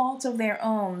no fault of their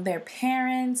own. Their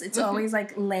parents, it's always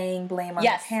like laying blame on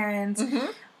the parents.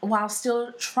 While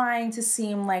still trying to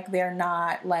seem like they're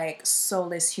not, like,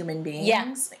 soulless human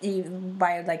beings,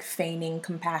 by, like, feigning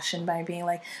compassion by being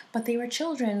like, but they were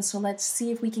children, so let's see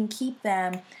if we can keep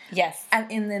them. Yes.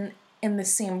 And then in the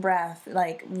same breath,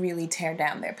 like, really tear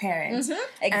down their parents.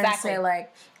 Exactly. And say,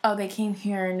 like, oh, they came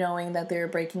here knowing that they were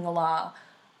breaking the law.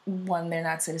 One, they're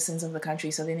not citizens of the country,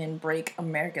 so they didn't break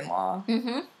American law.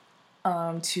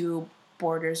 Two,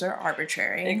 borders are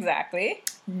arbitrary. Exactly.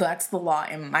 That's the law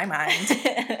in my mind.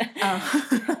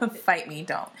 Fight me,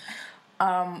 don't.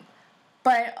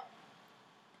 But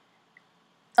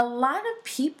a lot of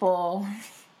people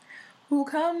who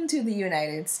come to the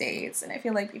United States, and I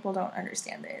feel like people don't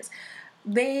understand this,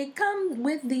 they come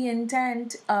with the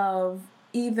intent of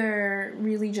either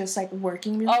really just, like,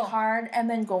 working really hard and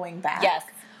then going back. Yes.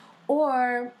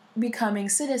 Or becoming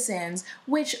citizens,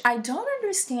 which I don't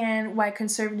understand why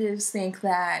conservatives think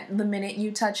that the minute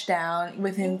you touch down,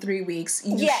 within 3 weeks,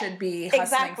 you should be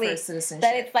hustling for citizenship.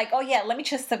 That it's like, oh yeah, let me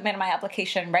just submit my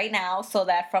application right now so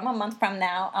that from a month from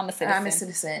now, I'm a citizen. I'm a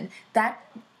citizen.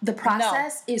 The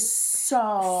process is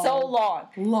so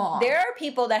long. There are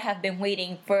people that have been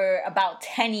waiting for about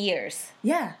 10 years.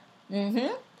 Yeah.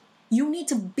 You need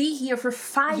to be here for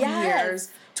 5 years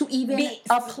to even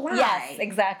apply. Yes,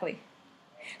 exactly.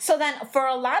 So then for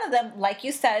a lot of them, like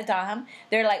you said, Dom,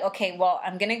 they're like, okay, well,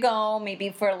 I'm going to go maybe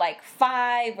for like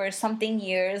 5 or something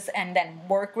years and then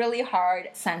work really hard,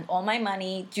 send all my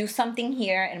money, do something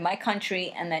here in my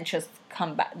country, and then just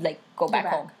come back, like go back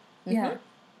home. Yeah.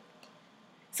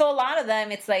 So a lot of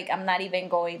them, it's like, I'm not even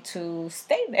going to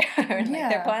stay there. Like,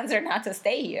 their plans are not to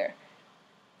stay here.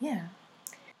 Yeah.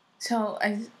 So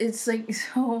it's like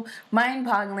so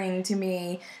mind-boggling to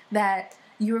me that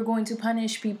you are going to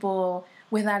punish people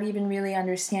without even really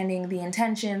understanding the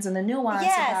intentions and the nuance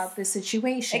about the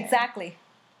situation. Exactly.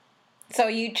 So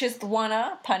you just want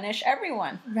to punish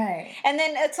everyone. Right. And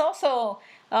then it's also,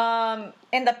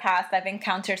 in the past, I've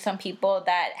encountered some people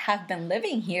that have been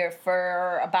living here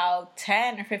for about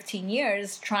 10 or 15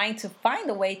 years trying to find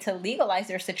a way to legalize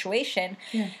their situation.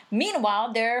 Yeah.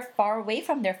 Meanwhile, they're far away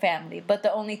from their family. But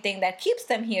the only thing that keeps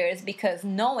them here is because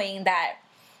knowing that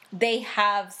they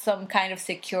have some kind of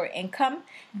secure income,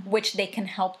 which they can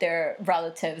help their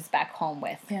relatives back home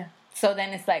with. Yeah. So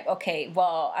then it's like, okay,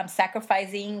 well, I'm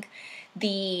sacrificing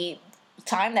the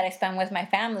time that I spend with my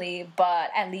family,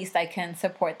 but at least I can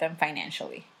support them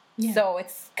financially. Yeah. So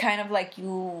it's kind of like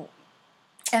you...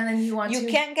 And then you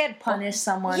can't get punish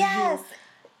someone who...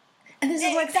 And this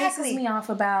is what pisses me off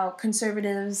about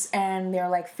conservatives and their,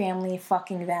 like, family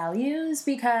fucking values,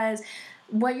 because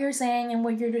what you're saying and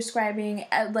what you're describing,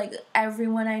 like,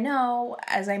 everyone I know,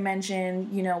 as I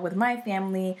mentioned, you know, with my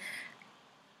family...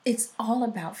 It's all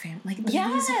about family. Like, the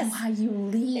reason why you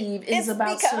leave is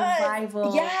about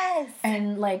survival. Yes.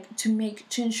 And, like, to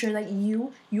ensure that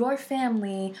your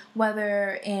family,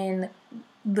 whether in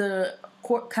the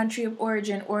country of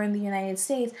origin or in the United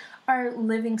States, are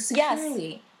living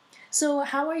securely. Yes. So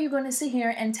how are you going to sit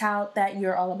here and tout that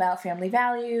you're all about family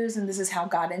values and this is how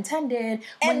God intended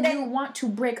when you want to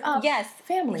break up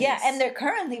families? Yeah, and they're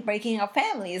currently breaking up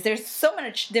families. There's so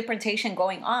much deportation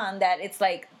going on that it's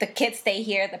like the kids stay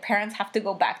here, the parents have to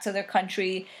go back to their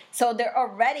country. So they're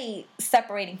already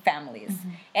separating families. Mm-hmm.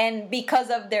 And because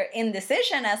of their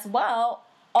indecision as well,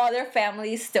 other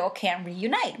families still can't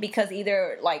reunite because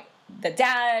either, like, the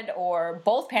dad or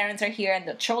both parents are here and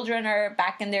the children are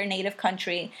back in their native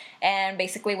country, and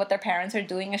basically what their parents are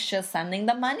doing is just sending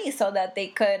them money so that they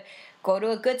could go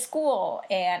to a good school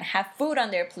and have food on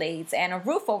their plates and a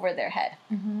roof over their head.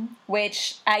 Mm-hmm.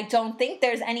 Which I don't think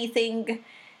there's anything,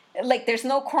 like, there's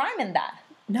no crime in that.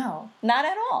 No. Not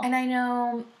at all. And I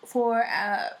know for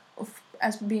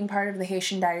as being part of the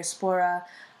Haitian diaspora,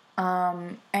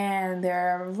 and there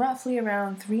are roughly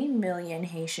around 3 million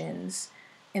Haitians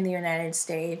in the United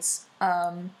States,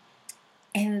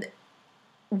 and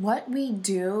what we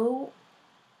do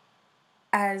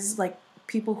as, like,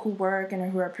 people who work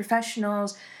and who are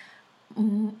professionals,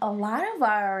 a lot of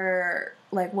our,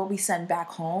 like, what we send back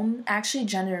home actually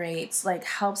generates, like,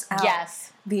 helps out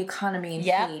the economy in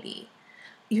Haiti.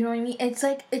 You know what I mean? It's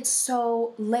like, it's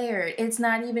so layered. It's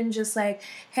not even just like,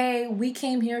 hey, we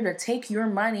came here to take your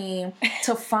money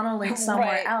to funnel it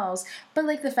somewhere Right. else. But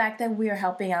like the fact that we are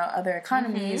helping out other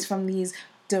economies from these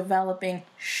developing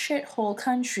shithole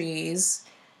countries.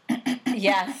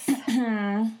 Yes.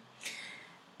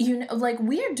 You know, like,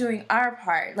 we are doing our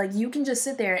part. Like, you can just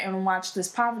sit there and watch this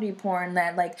poverty porn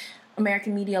that, like,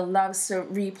 American media loves to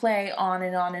replay on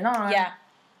and on and on. Yeah.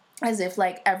 As if,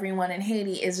 like, everyone in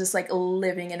Haiti is just, like,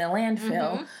 living in a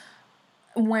landfill.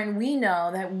 When we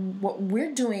know that what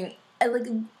we're doing, like,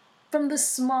 from the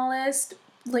smallest,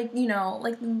 like, you know,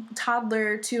 like,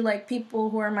 toddler to, like, people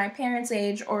who are my parents'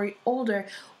 age or older,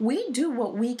 we do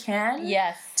what we can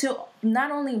Yes. to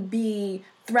not only be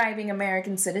thriving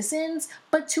American citizens,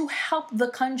 but to help the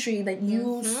country that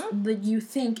you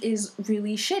think is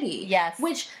really shitty. Yes.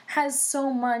 Which has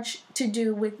so much to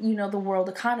do with, you know, the world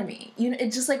economy. You know,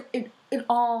 it's just like it's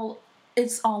all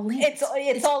linked.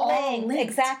 It's all linked.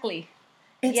 Exactly.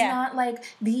 It's not like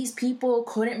these people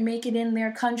couldn't make it in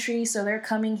their country, so they're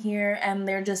coming here and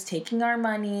they're just taking our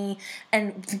money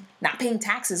and not paying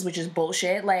taxes, which is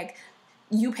bullshit. Like,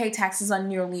 you pay taxes on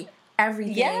nearly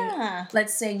everything. Yeah.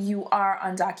 Let's say you are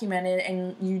undocumented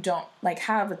and you don't, like,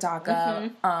 have a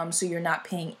DACA, so you're not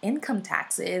paying income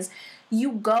taxes.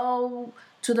 You go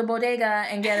to the bodega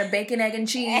and get a bacon, egg, and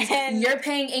cheese. You're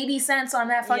paying 80 cents on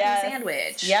that fucking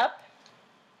sandwich. Yep.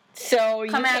 So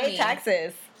Come you at pay me.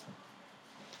 taxes.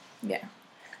 Yeah.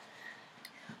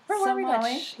 Where were we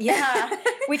going? Yeah.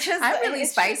 Which is... I'm really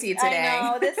spicy today.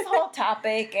 I know. This whole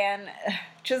topic and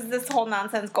just this whole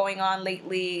nonsense going on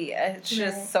lately, it's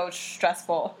just so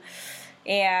stressful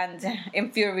and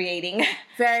infuriating.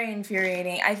 Very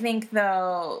infuriating. I think,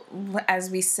 though,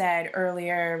 as we said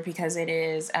earlier, because it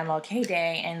is MLK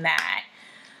Day, and that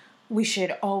we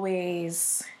should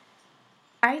always...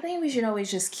 I think we should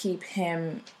always just keep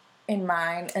him in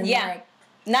mind. And, like...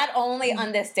 Not only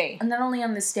on this day. Not only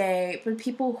on this day, but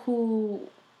people who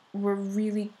were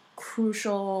really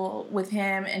crucial with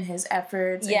him and his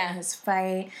efforts and his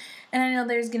fight. And I know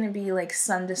there's going to be, like,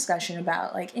 some discussion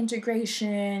about, like,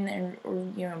 integration and, or,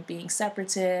 you know, being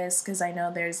separatists, because I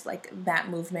know there's, like, that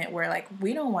movement where, like,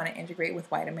 we don't want to integrate with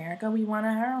white America. We want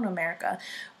our own America,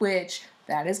 which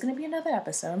that is going to be another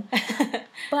episode.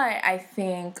 But I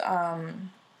think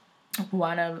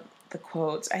one of the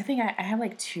quotes, I think I have,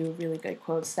 like, two really good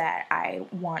quotes that I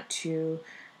want to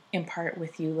impart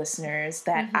with you listeners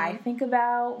that I think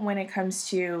about when it comes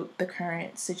to the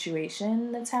current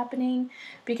situation that's happening,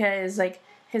 because, like,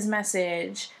 his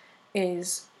message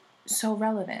is so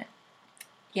relevant.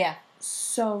 Yeah.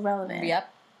 So relevant.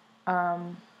 Yep.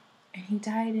 And he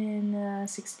died in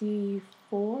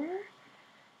 64.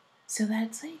 So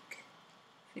that's like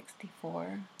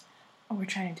 64. Oh, we're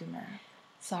trying to do math.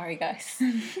 Sorry, guys.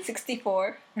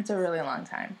 64. It's a really long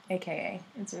time. AKA,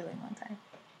 it's a really long time.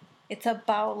 It's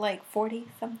about, like,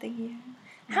 40-something years.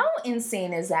 How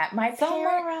insane is that?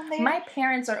 Somewhere around there. My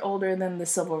parents are older than the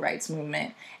civil rights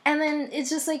movement. And then it's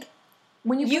just like,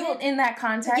 when you put it in that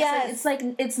context, like,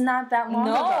 it's not that long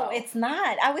ago. No, it's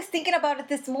not. I was thinking about it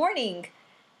this morning.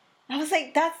 I was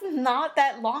like, that's not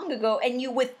that long ago. And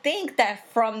you would think that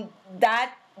from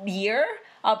that year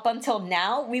up until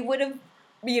now, we would have,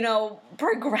 you know,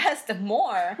 progressed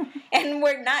more. And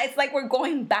we're not. It's like we're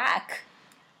going back.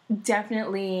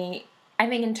 Definitely, I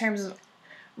think in terms of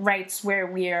rights where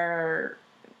we are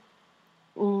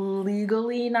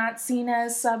legally not seen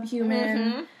as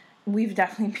subhuman, we've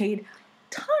definitely made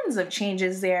tons of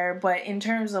changes there. But in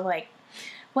terms of, like,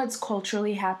 what's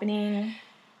culturally happening,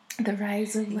 the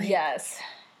rise of, like,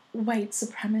 white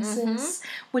supremacists,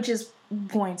 which is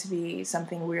going to be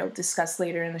something we'll discuss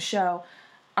later in the show,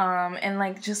 and,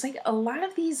 like, just, like, a lot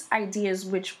of these ideas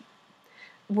which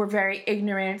were very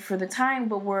ignorant for the time,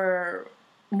 but were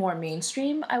more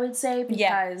mainstream, I would say,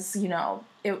 because, you know,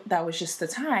 that was just the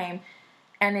time.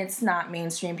 And it's not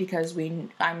mainstream because I'm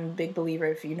a big believer,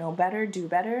 if you know better, do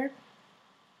better.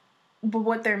 But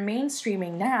what they're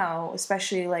mainstreaming now,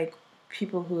 especially, like,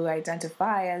 people who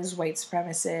identify as white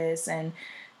supremacists and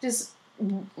just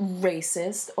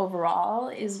racist overall,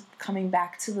 is coming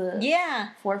back to the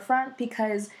forefront,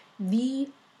 because the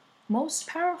most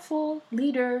powerful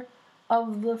leader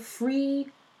of the free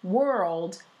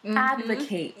world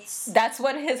advocates. That's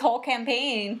what his whole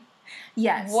campaign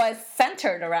was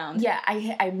centered around. Yeah,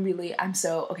 I'm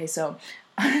so, okay, so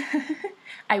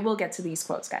I will get to these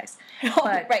quotes, guys.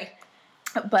 But,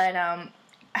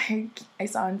 I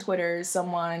saw on Twitter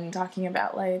someone talking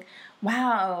about like,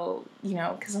 wow, you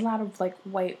know, because a lot of like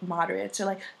white moderates are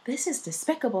like, this is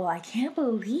despicable. I can't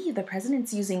believe the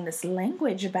president's using this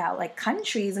language about like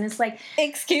countries. And it's like,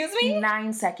 excuse me?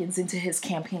 9 seconds into his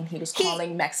campaign, he was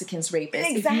calling Mexicans rapists.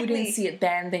 Exactly. If you didn't see it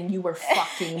then you were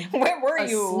fucking where were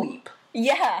you? Asleep.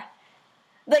 Yeah.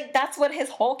 Like, that's what his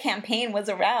whole campaign was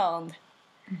around.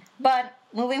 But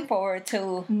moving forward,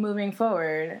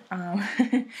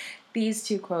 these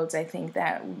two quotes I think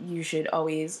that you should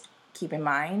always keep in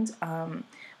mind.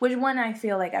 Which one I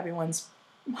feel like everyone's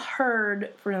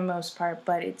heard for the most part,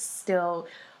 but it still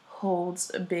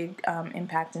holds a big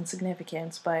impact and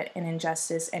significance. But an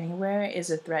injustice anywhere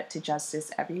is a threat to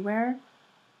justice everywhere.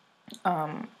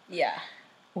 Yeah.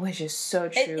 Which is so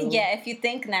true. If you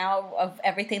think now of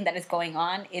everything that is going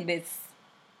on, it's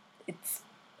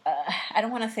I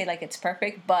don't want to say like it's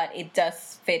perfect, but it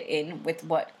does fit in with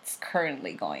what's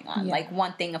currently going on. Yeah. Like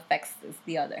one thing affects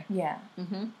the other. Yeah.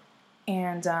 Mm-hmm.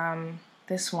 And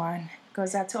this one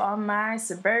goes out to all my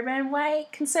suburban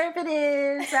white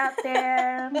conservatives out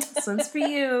there. This one's for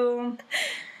you.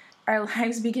 Our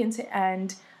lives begin to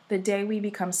end the day we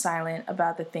become silent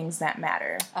about the things that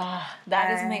matter.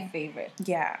 That is my favorite.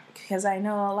 Yeah, because I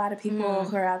know a lot of people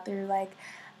who are out there like,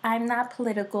 I'm not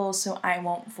political, so I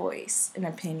won't voice an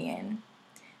opinion.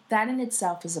 That in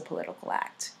itself is a political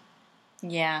act.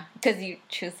 Yeah, because you're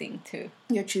choosing to.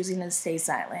 You're choosing to stay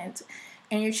silent.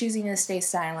 And you're choosing to stay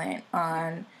silent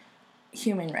on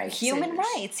human rights. Human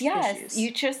rights, yes.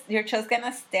 Issues. You're just going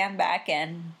to stand back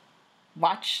and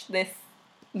watch this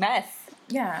mess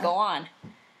go on.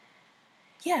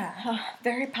 Yeah.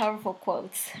 Very powerful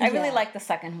quotes. I really like the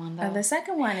second one, though. The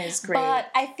second one is great. But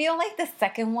I feel like the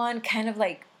second one kind of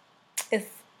like is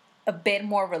a bit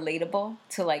more relatable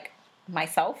to like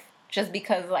myself. Just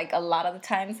because like a lot of the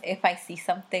times if I see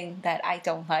something that I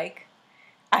don't like,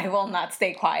 I will not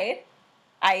stay quiet.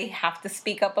 I have to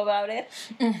speak up about it.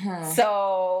 Mm-hmm.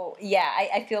 So, yeah,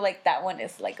 I feel like that one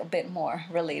is like a bit more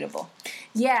relatable.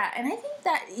 Yeah, and I think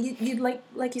that you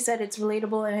like you said, it's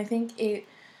relatable, and I think it,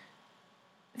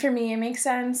 for me, it makes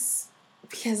sense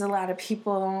because a lot of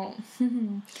people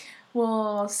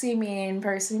will see me in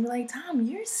person and be like, Tom,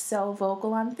 you're so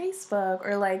vocal on Facebook,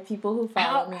 or like people who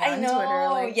follow me on Twitter,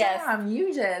 like, Tom,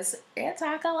 you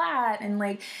talk a lot, and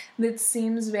like it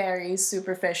seems very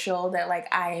superficial that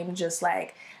like I am just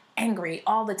like angry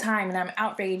all the time and I'm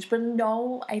outraged, but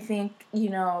no, I think, you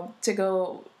know, to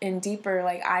go in deeper,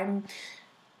 like I'm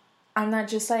not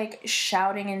just like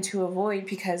shouting into a void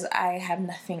because I have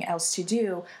nothing else to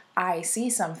do. I see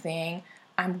something,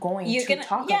 I'm going to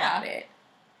talk about it.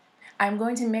 I'm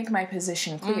going to make my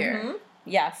position clear. Mm-hmm.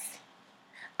 Yes.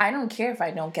 I don't care if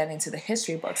I don't get into the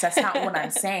history books. That's not what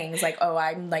I'm saying. It's like, oh,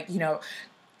 I'm like, you know,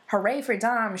 hooray for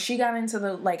Dom. She got into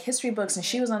the like history books and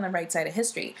she was on the right side of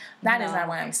history. That is not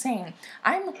what I'm saying.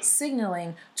 I'm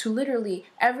signaling to literally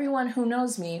everyone who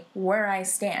knows me where I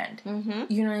stand. Mm-hmm.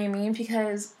 You know what I mean?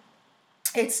 Because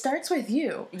it starts with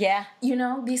you. Yeah. You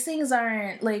know, these things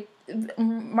aren't like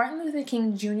Martin Luther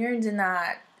King Jr.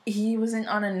 He wasn't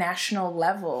on a national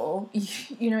level.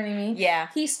 You know what I mean? Yeah.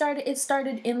 It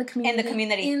started in the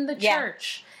community. In the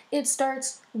church. It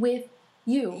starts with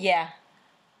you. Yeah.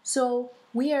 So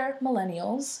we are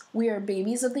millennials. We are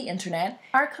babies of the internet.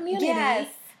 Our community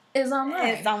is online.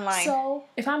 It's online. So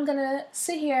if I'm going to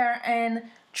sit here and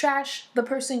trash the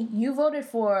person you voted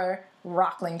for,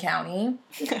 Rockland County,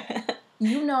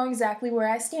 you know exactly where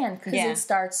I stand because it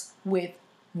starts with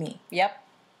me. Yep.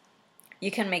 You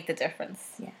can make the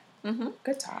difference. Yeah. Mm-hmm.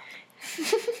 Good talk.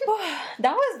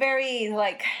 That was very,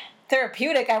 like,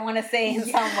 therapeutic, I want to say, in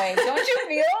some way. Don't you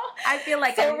feel? I feel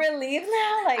like so relieved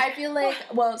now. Like I feel like,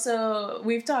 well, so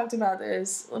we've talked about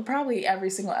this probably every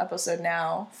single episode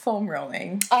now. Foam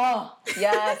rolling. Oh,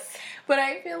 yes. But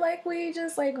I feel like we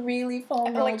just like really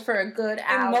foam rolled for a good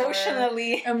hour.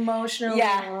 Emotionally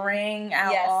wring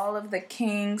out all of the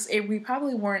kinks. We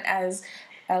probably weren't as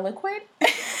eloquent.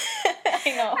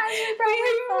 I know.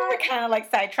 We were kind of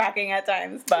like sidetracking at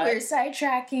times, but we're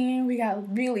sidetracking. We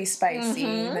got really spicy.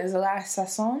 Mm-hmm. There's a lot of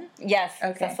sazon. Yes,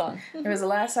 okay. Sazon. There was a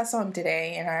lot of sazon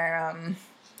today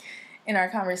in our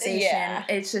conversation. Yeah.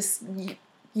 It's just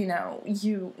you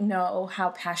know how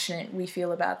passionate we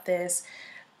feel about this,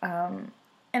 and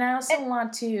I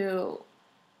also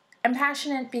I'm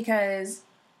passionate because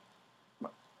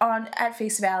at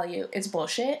face value it's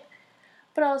bullshit.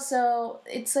 But also,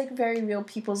 it's like very real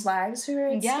people's lives who are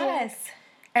at stake. Yes.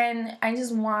 And I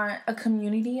just want a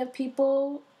community of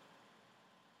people,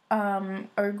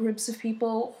 or groups of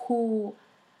people who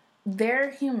their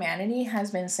humanity has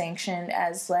been sanctioned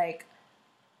as like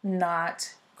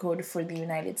not good for the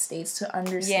United States, to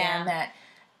understand that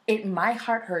my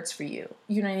heart hurts for you.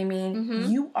 You know what I mean?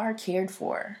 Mm-hmm. You are cared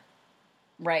for.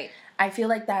 Right. I feel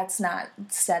like that's not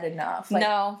said enough. Like,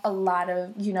 no. A lot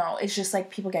of, it's just like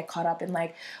people get caught up in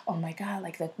like, oh my God,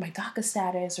 like my DACA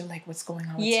status or like what's going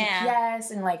on with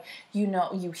TPS. And like,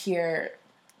 you hear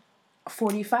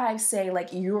 45 say like,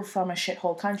 you're from a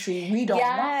shithole country. We don't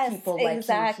want people like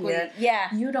you here.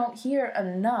 Yeah. You don't hear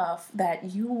enough that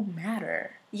you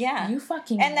matter. Yeah. You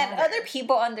fucking and matter. then other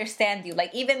people understand you.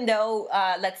 Like, even though,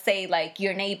 let's say, like,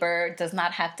 your neighbor does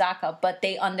not have DACA, but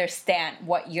they understand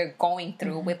what you're going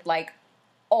through mm-hmm. with, like,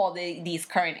 all these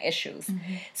current issues.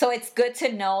 Mm-hmm. So it's good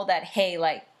to know that, hey,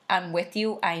 like, I'm with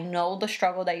you. I know the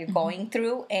struggle that you're mm-hmm. going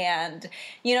through. And,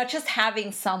 just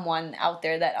having someone out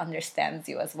there that understands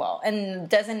you as well. And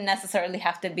doesn't necessarily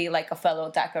have to be, like, a fellow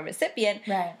DACA recipient.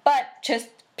 Right. But just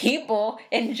people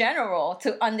in general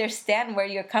to understand where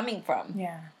you're coming from.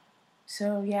 Yeah.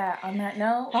 So, yeah, on that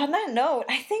note,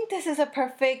 I think this is a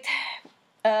perfect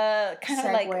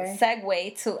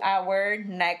segue to our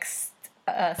next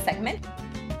segment.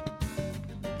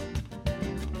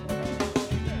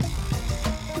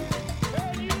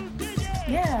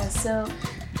 Yeah, so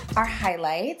our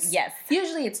highlights. Yes.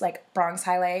 Usually it's like Bronx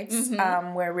highlights,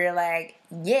 mm-hmm. Where we're like,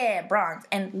 yeah, Bronx.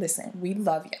 And listen, we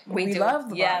love you. We love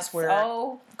the Bronx. Yes.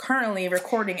 We're currently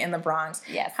recording in the Bronx.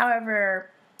 Yes. However,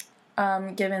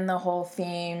 given the whole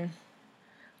theme,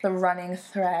 the running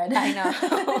thread I know.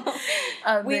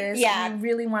 of we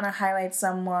really want to highlight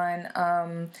someone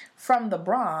from the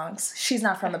Bronx. She's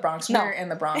not from the Bronx. No. We're in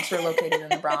the Bronx. We're located in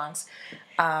the Bronx.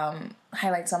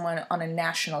 Highlight someone on a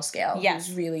national scale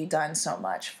who's really done so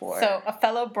much for... So a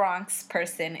fellow Bronx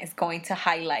person is going to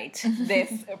highlight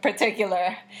this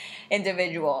particular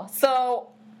individual. So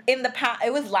in the past,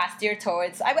 it was last year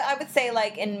towards, I would say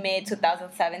like in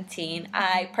mid-2017,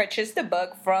 I purchased a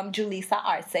book from Julissa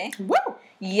Arce. Woo!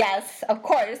 Yes, of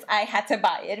course, I had to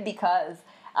buy it because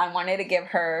I wanted to give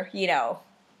her,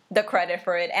 the credit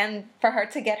for it and for her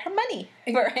to get her money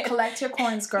for it. Collect your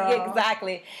coins, girl.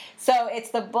 Exactly. So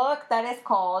it's the book that is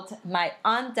called My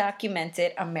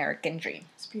Undocumented American Dream.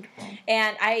 It's beautiful.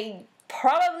 And I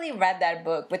probably read that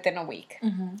book within a week.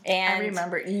 Mm-hmm. And I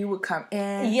remember you would come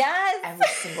in every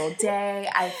single day.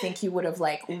 I think you would have she's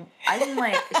going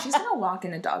to walk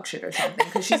in a dog shit or something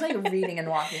because she's like reading and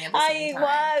walking at the same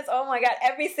time. Oh my God.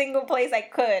 Every single place I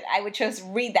could, I would just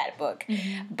read that book.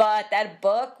 Mm-hmm. But that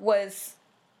book was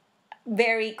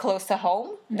very close to home.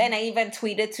 Mm-hmm. And I even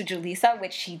tweeted to Julissa,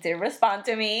 which she did respond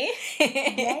to me.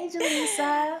 Yay,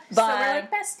 Julissa. So we're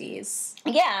like besties.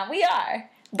 Yeah, we are.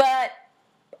 But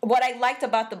what I liked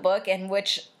about the book and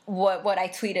what I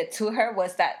tweeted to her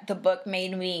was that the book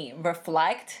made me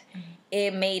reflect. Mm-hmm.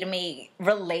 It made me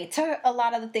relate to a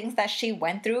lot of the things that she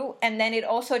went through. And then it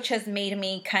also just made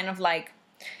me kind of like,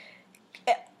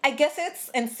 I guess it's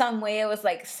in some way it was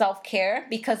like self-care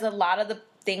because a lot of the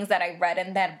things that I read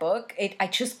in that book, I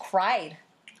just cried.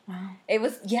 Wow. There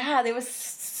was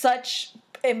such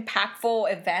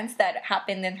impactful events that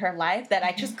happened in her life that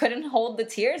I just couldn't hold the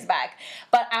tears back.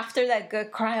 But after that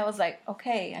good cry, I was like,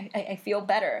 okay, I feel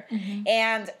better. Mm-hmm.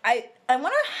 And I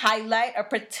want to highlight a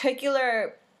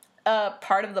particular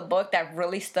part of the book that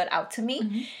really stood out to me,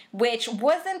 mm-hmm. which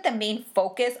wasn't the main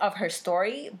focus of her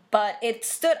story, but it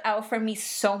stood out for me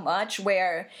so much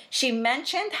where she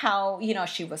mentioned how,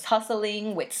 she was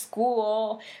hustling with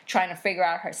school, trying to figure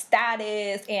out her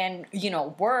status and,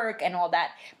 work and all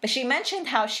that. But she mentioned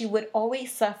how she would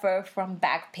always suffer from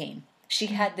back pain. She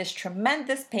had this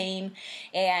tremendous pain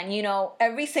and,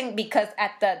 everything because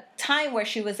at the time where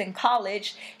she was in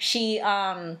college, she,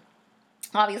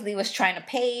 obviously was trying to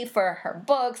pay for her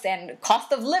books and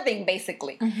cost of living,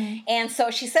 basically. Mm-hmm. And so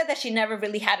she said that she never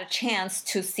really had a chance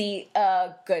to see a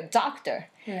good doctor.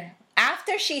 Yeah.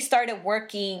 After she started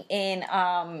working in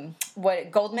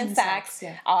Goldman Sachs,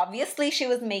 obviously she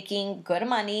was making good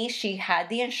money. She had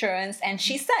the insurance, and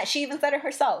she even said it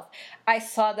herself. I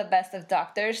saw the best of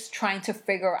doctors trying to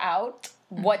figure out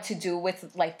what to do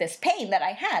with like this pain that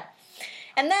I had.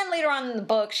 And then later on in the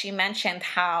book, she mentioned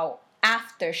how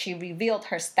after she revealed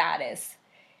her status,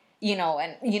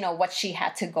 and what she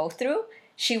had to go through,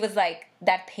 she was like,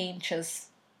 that pain just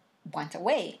went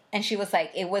away. And she was like,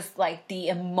 it was like the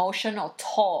emotional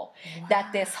toll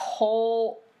that this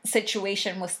whole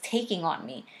situation was taking on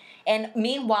me. And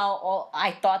meanwhile, I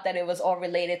thought that it was all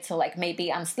related to like,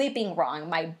 maybe I'm sleeping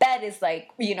wrong. My bed is like,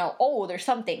 old or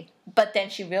something. But then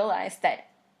she realized that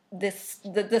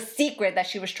the secret that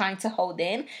she was trying to hold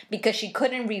in because she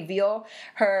couldn't reveal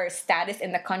her status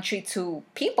in the country to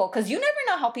people because you never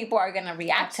know how people are going to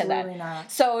react to that. Absolutely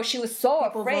not. So she was so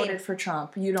people afraid. Voted for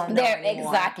Trump. You don't know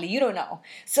anymore. Exactly. You don't know.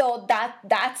 So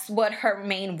that's what her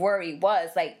main worry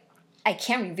was. Like, I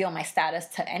can't reveal my status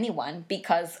to anyone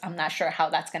because I'm not sure how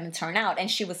that's going to turn out.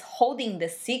 And she was holding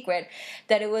this secret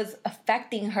that it was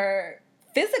affecting her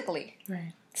physically.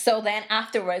 Right. So then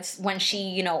afterwards, when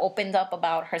she, opened up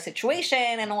about her situation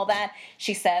and all that,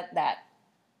 she said that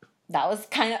was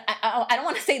kind of, I don't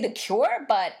want to say the cure,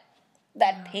 but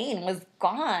that pain was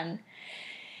gone.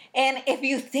 And if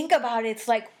you think about it, it's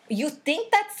like, you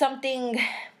think that something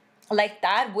like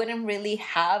that wouldn't really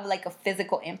have like a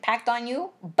physical impact on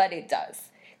you, but it does.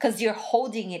 Because you're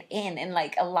holding it in, and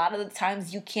like a lot of the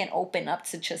times you can't open up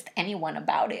to just anyone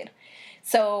about it.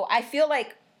 So I feel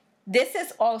like this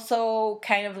is also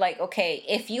kind of like, okay,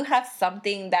 if you have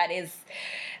something that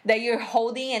you're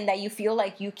holding and that you feel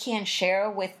like you can't share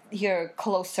with your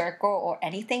close circle or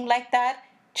anything like that,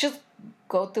 just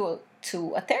go to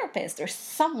a therapist or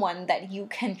someone that you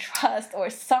can trust, or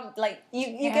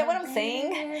you get what I'm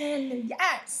saying?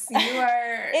 Yes, you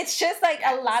are. It's just like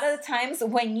a lot of the times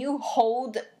when you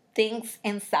hold things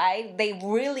inside, they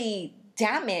really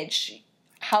damage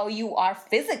how you are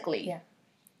physically. Yeah.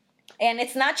 And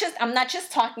I'm not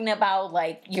just talking about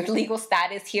like your legal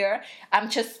status here.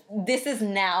 This is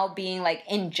now being like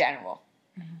in general.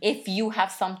 Mm-hmm. If you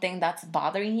have something that's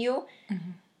bothering you,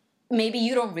 mm-hmm. maybe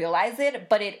you don't realize it,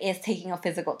 but it is taking a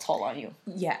physical toll on you.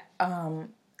 Yeah.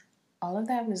 All of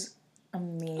that was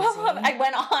amazing. Oh, I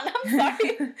went on. I'm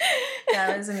sorry.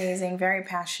 That was amazing. Very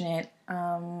passionate.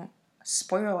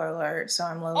 Spoiler alert. So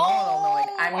I'm a little annoyed.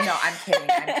 I'm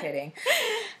kidding.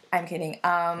 I'm kidding.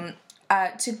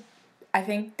 I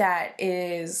think that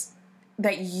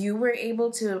you were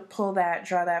able to draw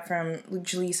that from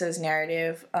Jaleesa's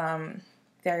narrative,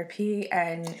 therapy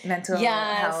and mental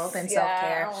health and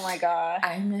self-care. Oh my God.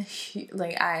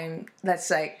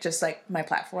 That's like just like my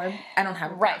platform. I don't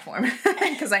have a platform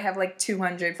because I have like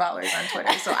 200 followers on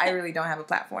Twitter, so I really don't have a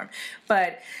platform.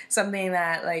 But something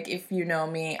that, like, if you know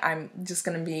me, I'm just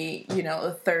going to be,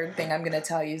 the third thing I'm going to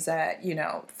tell you is that,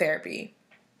 therapy.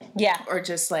 Yeah. Or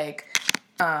just like,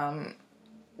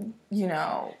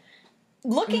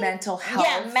 mental health.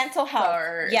 Yeah, mental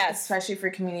health. Especially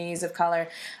for communities of color.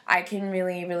 I can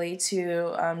really relate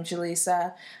to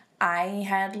Jaleesa.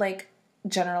 I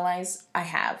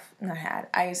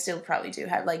still probably do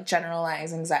have like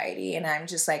generalized anxiety, and I'm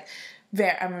just like,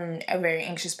 I'm a very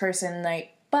anxious person,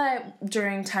 like, but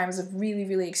during times of really,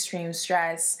 really extreme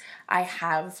stress, I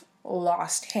have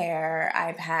lost hair.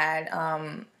 I've had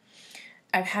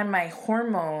my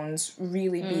hormones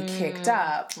really be kicked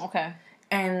up. Okay.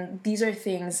 And these are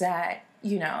things that,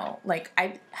 like,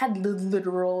 I had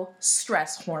literal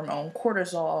stress hormone,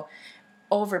 cortisol,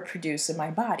 overproduced in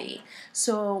my body.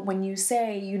 So when you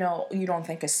say, you don't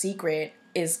think a secret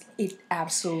is, it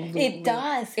absolutely... It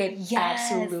does. It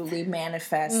absolutely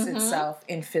manifests itself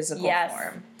in physical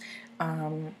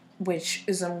form. Which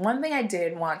is one thing I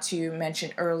did want to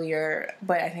mention earlier,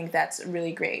 but I think that's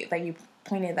really great that you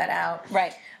pointed that out.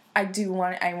 Right. I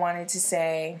wanted to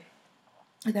say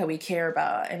that we care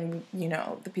about, and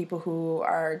the people who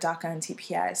are DACA and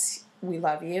TPS, we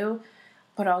love you,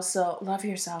 but also love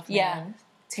yourself, man. Yeah.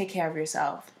 Take care of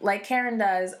yourself. Like Karen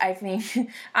does, I think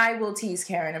I will tease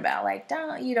Karen about, like,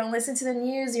 you don't listen to the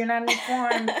news, you're not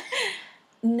informed.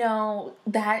 No,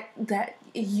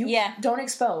 don't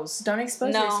expose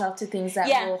yourself to things that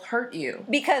will hurt you.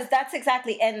 Because that's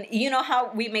exactly, and you know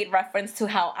how we made reference to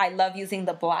how I love using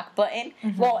the block button?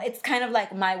 Mm-hmm. Well, it's kind of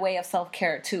like my way of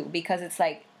self-care too, because it's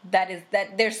like, that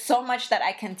there's so much that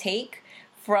I can take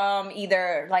from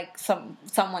either like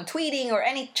someone tweeting or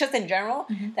just in general,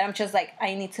 that I'm just like,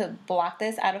 I need to block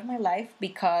this out of my life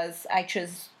because I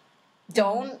just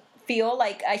don't feel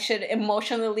like I should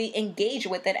emotionally engage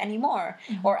with it anymore,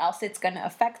 or else it's going to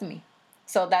affect me.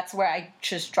 So that's where I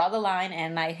just draw the line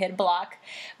and I hit block.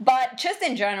 But just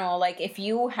in general, like, if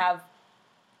you have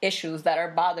issues that are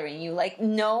bothering you, like,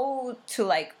 know to,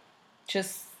 like,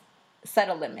 just set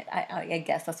a limit. I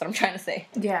guess that's what I'm trying to say.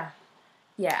 Yeah.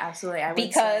 Yeah, absolutely.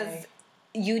 Because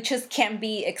you just can't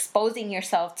be exposing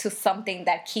yourself to something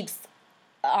that keeps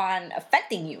on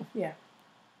affecting you. Yeah.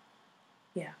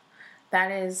 Yeah.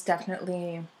 That is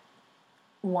definitely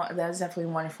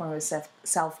one form of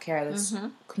self-care that's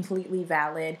completely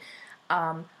valid.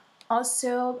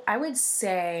 Also, I would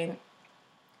say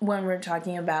when we're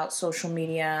talking about social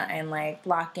media and like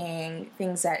blocking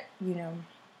things that,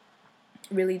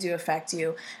 really do affect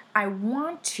you, I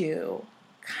want to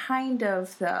kind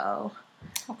of, though,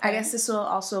 I guess this will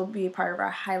also be part of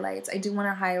our highlights. I do want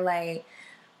to highlight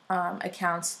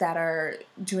accounts that are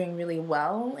doing really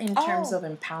well in terms of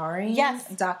empowering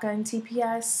DACA and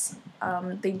TPS.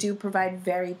 They do provide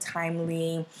very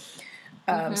timely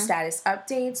status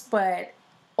updates, but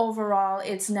overall,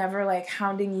 it's never like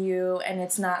hounding you, and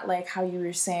it's not like how you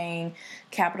were saying,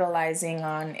 capitalizing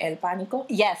on el pánico.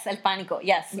 Yes, el pánico.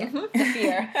 Yes, Yeah. the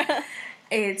fear.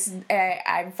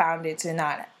 I found it to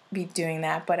not be doing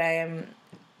that, but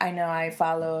I know I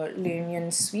follow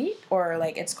L'Union Suite, or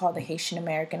like it's called the Haitian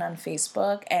American on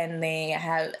Facebook, and they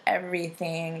have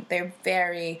everything. They're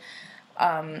very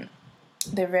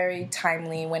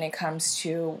timely when it comes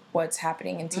to what's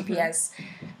happening in TPS.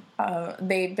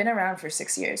 They've been around for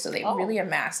 6 years, so they've really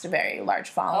amassed a very large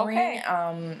following. Okay.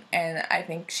 And I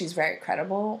think she's very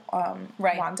credible.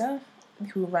 Right. Wanda,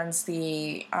 who runs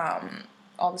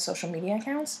all the social media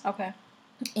accounts. Okay.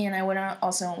 And I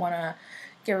also want to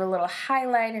give a little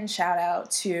highlight and shout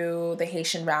out to the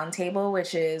Haitian Roundtable,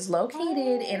 which is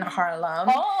located in Harlem.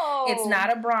 Oh. It's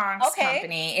not a Bronx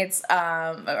company. It's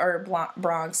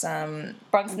Bronx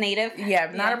Bronx native.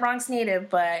 Yeah, not a Bronx native,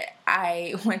 but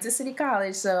I went to City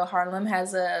College, so Harlem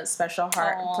has a special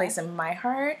place in my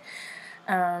heart.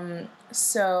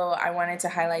 So I wanted to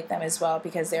highlight them as well,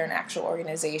 because they're an actual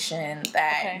organization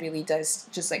that really does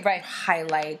just like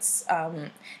highlights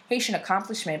Haitian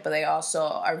accomplishment, but they also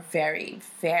are very,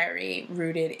 very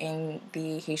rooted in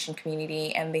the Haitian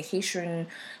community and the Haitian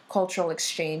cultural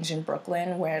exchange in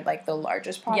Brooklyn, where like the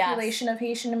largest population of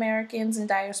Haitian Americans in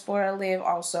diaspora live,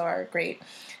 also are great.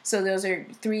 So those are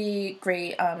 3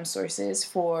 great sources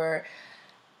for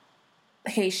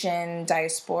Haitian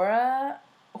diaspora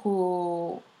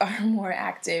who are more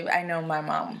active. I know my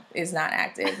mom is not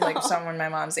active, like someone my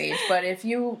mom's age, but if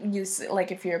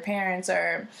if your parents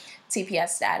are TPS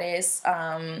status,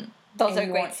 those are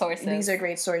great sources. These are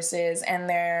great sources, and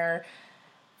they're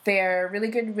really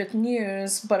good with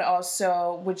news, but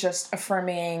also with just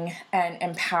affirming and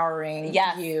empowering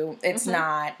you. It's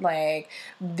not like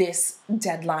this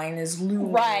deadline is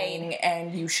looming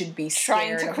and you should be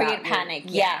trying to create panic.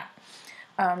 Yeah.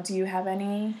 Do you have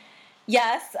any?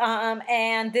 Yes,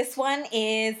 and this one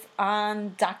is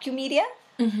on Documedia.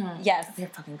 Mm-hmm. Yes. They're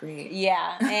fucking great.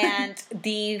 Yeah, and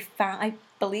I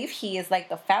believe he is like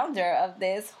the founder of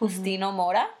this, Justino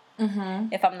Mora.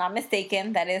 Mm-hmm. If I'm not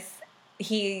mistaken, that's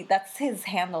his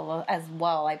handle as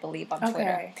well, I believe, on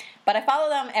Twitter. But I follow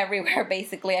them everywhere,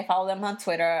 basically. I follow them on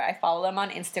Twitter. I follow them on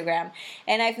Instagram.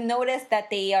 And I've noticed that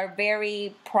they are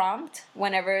very prompt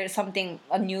whenever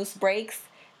a news breaks.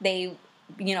 They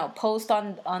post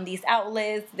on these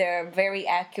outlets. They're very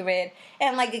accurate.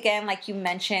 And like you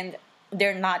mentioned,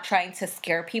 they're not trying to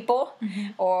scare people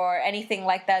or anything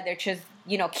like that. They're just,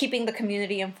 keeping the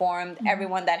community informed.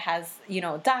 Everyone that has,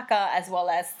 DACA as well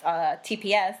as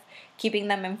TPS, keeping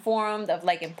them informed of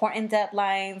like important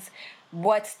deadlines,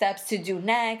 what steps to do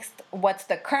next, what's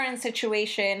the current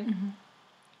situation.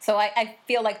 So I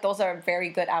feel like those are very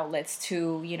good outlets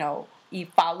to, you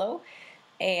follow.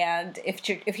 And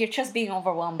if you're just being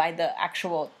overwhelmed by the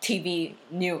actual TV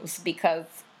news, because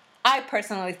I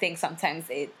personally think sometimes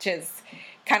it just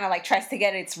kind of like tries to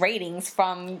get its ratings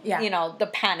from the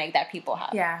panic that people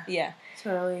have. Yeah,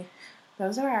 totally.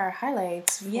 Those are our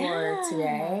highlights for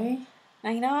today.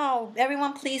 I know.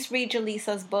 Everyone, please read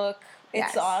Jalisa's book.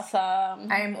 It's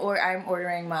awesome. I'm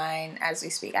ordering mine as we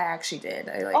speak. I actually did.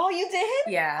 Oh, you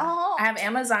did? Yeah. Oh. I have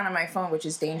Amazon on my phone, which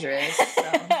is dangerous. So.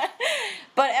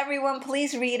 But everyone,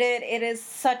 please read it. It is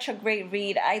such a great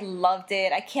read. I loved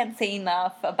it. I can't say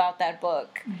enough about that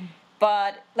book.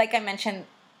 But like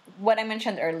what I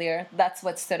mentioned earlier, that's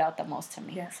what stood out the most to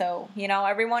me. Yeah. So,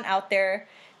 everyone out there,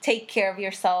 take care of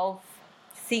yourself.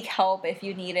 Seek help if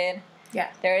you need it.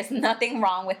 Yeah. There is nothing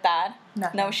wrong with that.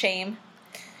 Nothing. No shame.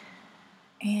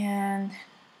 And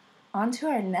on to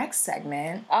our next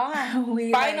segment.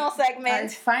 Final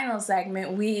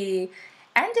segment. We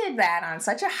ended that on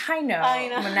such a high note. I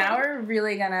know. But now we're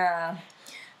really gonna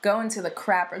go into the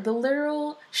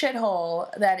literal shithole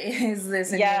that is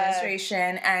this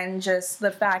administration, and just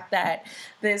the fact that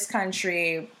this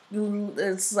country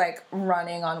is like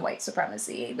running on white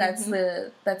supremacy. That's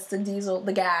the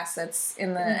gas that's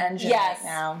in the engine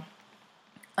right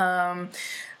now.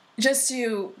 Just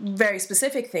to very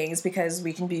specific things, because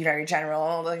we can be very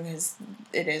general, because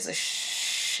it is a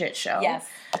shit show. Yes.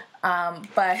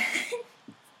 But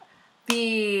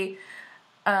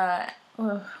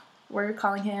we're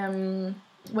calling him,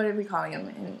 what are we calling him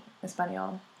in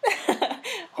Espanol?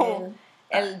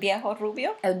 El Viejo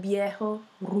Rubio? El Viejo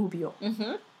Rubio.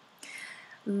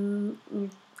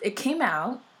 It came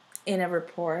out in a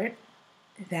report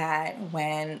that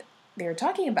when they were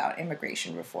talking about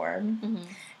immigration reform,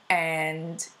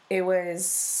 and it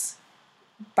was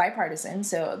bipartisan,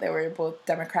 so there were both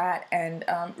Democrat and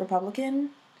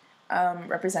Republican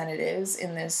representatives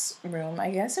in this room.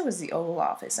 I guess it was the Oval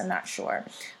Office, I'm not sure.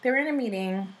 They were in a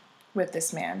meeting with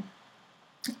this man,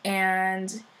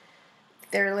 And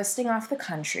they're listing off the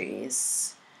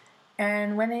countries.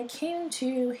 And when it came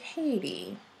to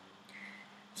Haiti,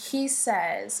 he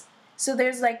says, so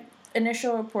there's like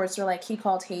initial reports were like he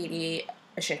called Haiti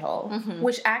a shithole,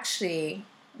 which actually,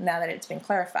 now that it's been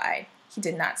clarified, he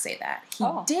did not say that. He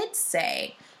did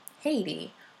say,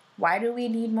 Haiti, why do we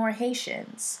need more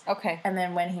Haitians? Okay. And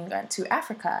then when he went to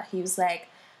Africa, he was like,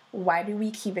 why do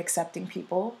we keep accepting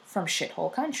people from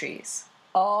shithole countries?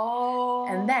 Oh.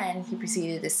 And then he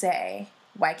proceeded to say,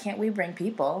 why can't we bring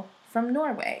people from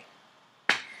Norway?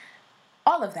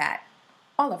 All of that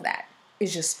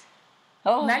is just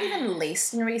not even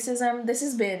laced in racism. This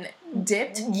has been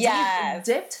dipped,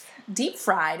 deep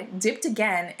fried, dipped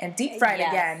again, and deep fried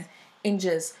again in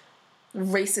just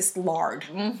racist lard.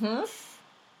 Mm-hmm.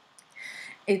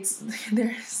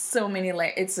 There's so many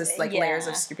layers. It's just like layers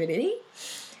of stupidity.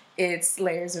 It's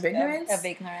layers of ignorance.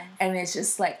 And it's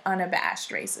just like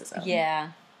unabashed racism. Yeah.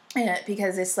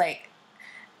 Because it's like,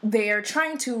 they are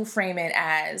trying to frame it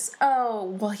as,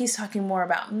 oh, well, he's talking more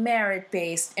about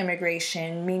merit-based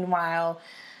immigration. Meanwhile,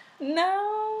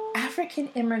 no. African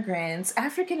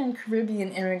and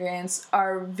Caribbean immigrants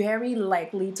are very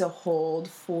likely to hold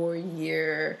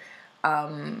 4-year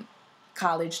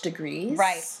college degrees.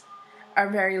 Right. Are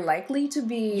very likely to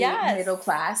be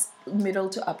middle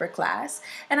to upper class.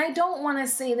 And I don't want to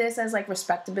say this as like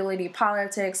respectability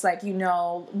politics, like,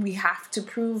 we have to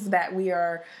prove that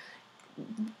we're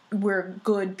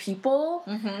good people.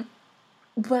 Mm-hmm.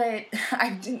 But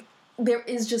there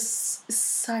is just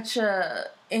such a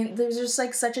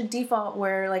default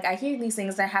where like I hear these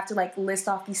things and I have to like list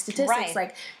off these statistics,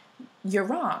 like, you're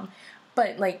wrong.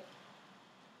 But like,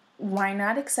 why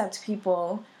not accept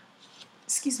people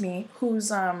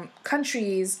whose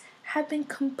countries have been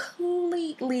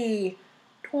completely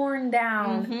torn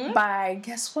down by,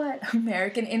 guess what?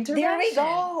 American intervention. There we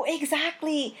go.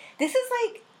 Exactly. This is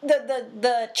like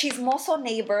the chismoso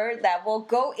neighbor that will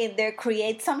go in there,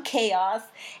 create some chaos,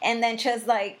 and then just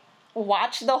like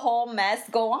watch the whole mess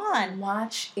go on.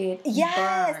 Watch it burn.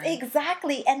 Yes,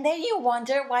 exactly. And then you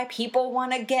wonder why people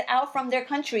want to get out from their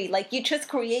country. Like, you just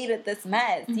created this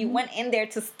mess. You went in there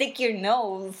to stick your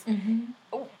nose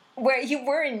where you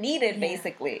weren't needed,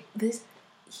 basically.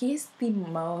 He's the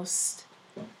most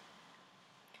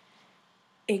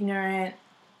ignorant,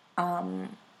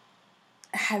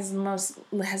 has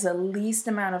the least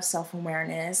amount of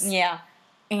self-awareness. Yeah.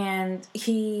 And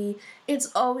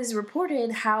it's always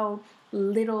reported how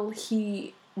little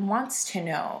he wants to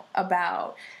know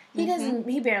about.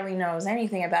 He barely knows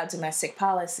anything about domestic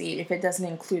policy if it doesn't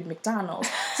include McDonald's.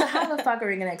 So how the fuck are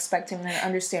we going to expect him to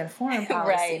understand foreign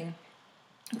policy? Right.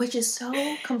 Which is so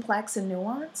complex and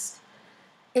nuanced.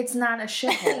 It's not a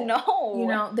shithole.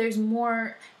 No. There's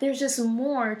just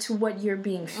more to what you're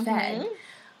being fed.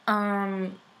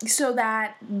 So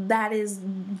that is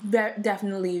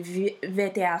definitely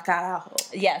vete al carajo.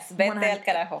 Yes, vete al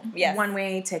carajo. Yes.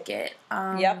 One-way ticket.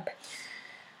 Yep.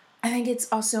 I think it's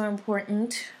also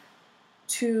important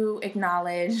to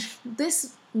acknowledge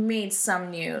this made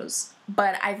some news,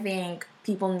 but I think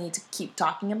people need to keep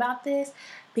talking about this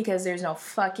because there's no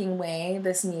fucking way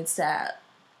this needs to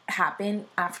happen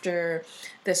after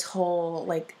this whole,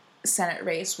 like, Senate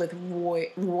race with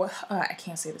Roy I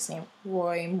can't say this name,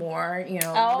 Roy Moore,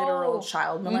 literal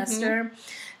child molester.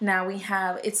 Now we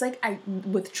have, it's like,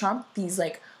 with Trump, these,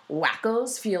 like,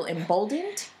 wackos feel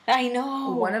emboldened. I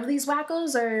know. One of these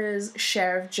wackos is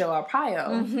Sheriff Joe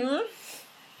Arpaio.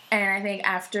 And I think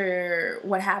after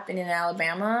what happened in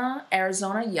Alabama,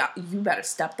 Arizona, you better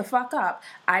step the fuck up.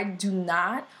 I do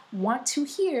not want to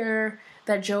hear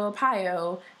that Joe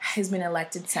Arpaio has been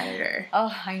elected senator.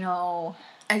 Oh, I know.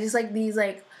 I just like these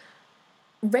like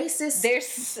racist.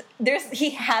 He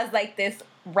has like this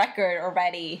record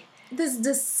already. This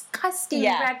disgusting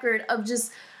record of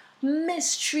just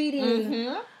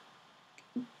mistreating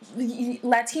the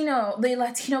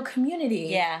Latino community.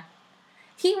 Yeah.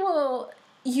 He will.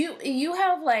 You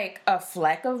have like a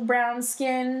fleck of brown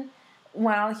skin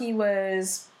while he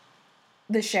was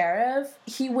the sheriff.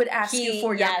 He would ask you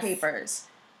for your papers.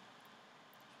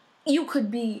 You could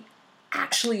be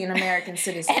actually an American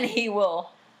citizen, and he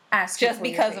will ask just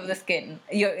because of the skin,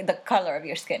 the color of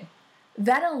your skin.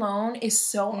 That alone is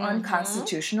so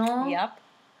unconstitutional. Yep.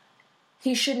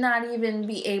 He should not even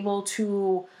be able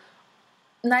to,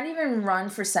 not even run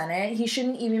for Senate. He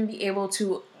shouldn't even be able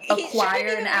to acquire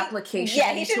an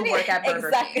application to work at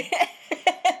Burger King.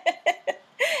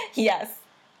 Yes.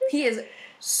 He is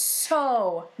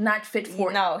so not fit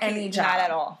for any job. Not at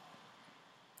all.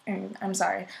 I'm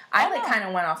sorry. I kind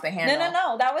of went off the handle.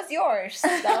 No. That was yours.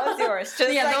 Just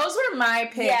yeah, those were my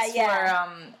picks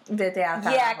for Vete al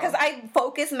Carajo. Yeah, because I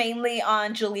focused mainly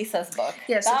on Julisa's book.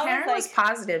 Yeah, so Karen was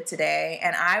positive today,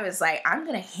 and I was like, I'm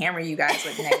going to hammer you guys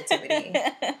with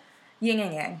negativity. Yin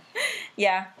and yang.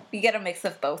 Yeah, we get a mix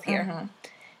of both here.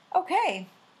 Mm-hmm. Okay.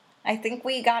 I think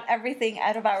we got everything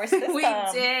out of our system. We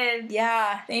did.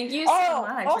 Yeah. Thank you so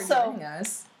much for joining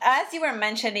us. As you were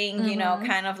mentioning, you know,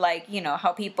 kind of like, you know,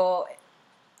 how people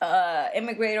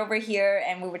immigrate over here,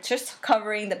 and we were just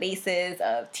covering the bases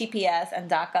of TPS and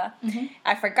DACA. Mm-hmm.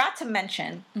 I forgot to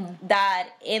mention that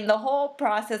in the whole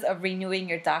process of renewing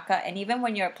your DACA, and even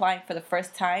when you're applying for the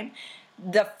first time,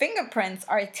 the fingerprints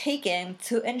are taken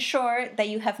to ensure that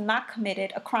you have not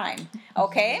committed a crime.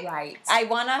 Okay? Right. I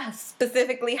want to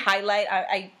specifically highlight,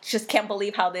 I just can't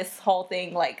believe how this whole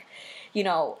thing, like, you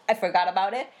know, I forgot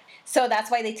about it. So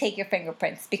that's why they take your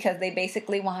fingerprints, because they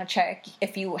basically want to check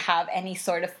if you have any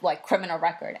sort of, like, criminal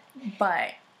record.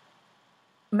 But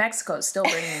Mexico's still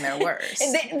bringing their worst.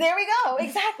 There we go.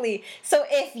 Exactly. So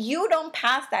if you don't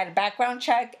pass that background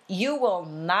check, you will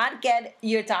not get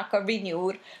your DACA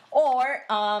renewed, or,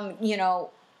 you know,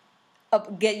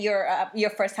 get your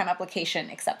first-time application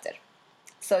accepted.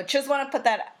 So just want to put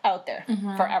that out there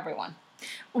for everyone.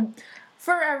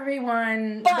 For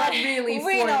everyone, but really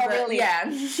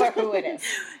for who it is.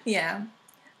 Yeah.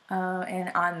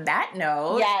 And on that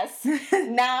note... Yes.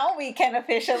 Now we can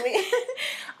officially...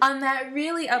 On that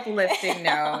really uplifting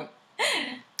note,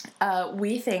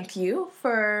 we thank you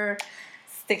for...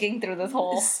 Sticking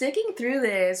through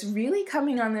this, really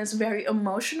coming on this very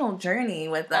emotional journey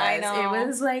with us. I know.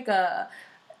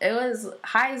 It was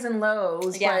highs and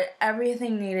lows, but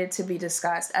everything needed to be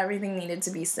discussed. Everything needed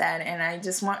to be said. And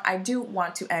I do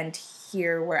want to end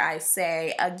here where I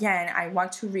say, again, I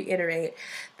want to reiterate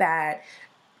that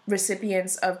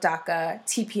recipients of DACA,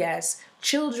 TPS,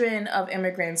 children of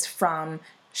immigrants from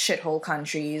shithole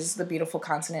countries, the beautiful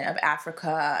continent of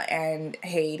Africa and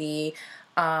Haiti,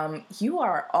 you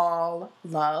are all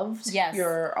loved. Yes.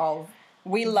 You're all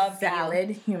we love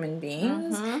valid human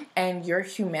beings, and your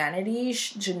humanity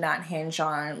should not hinge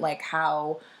on like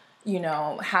how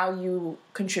you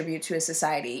contribute to a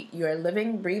society. You're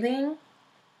living, breathing.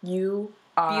 You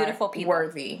are beautiful people,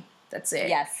 worthy. That's it.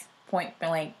 Yes. Point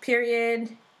blank.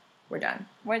 Period. We're done.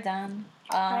 We're done.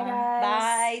 Bye, guys.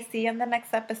 Bye. See you in the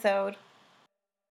next episode.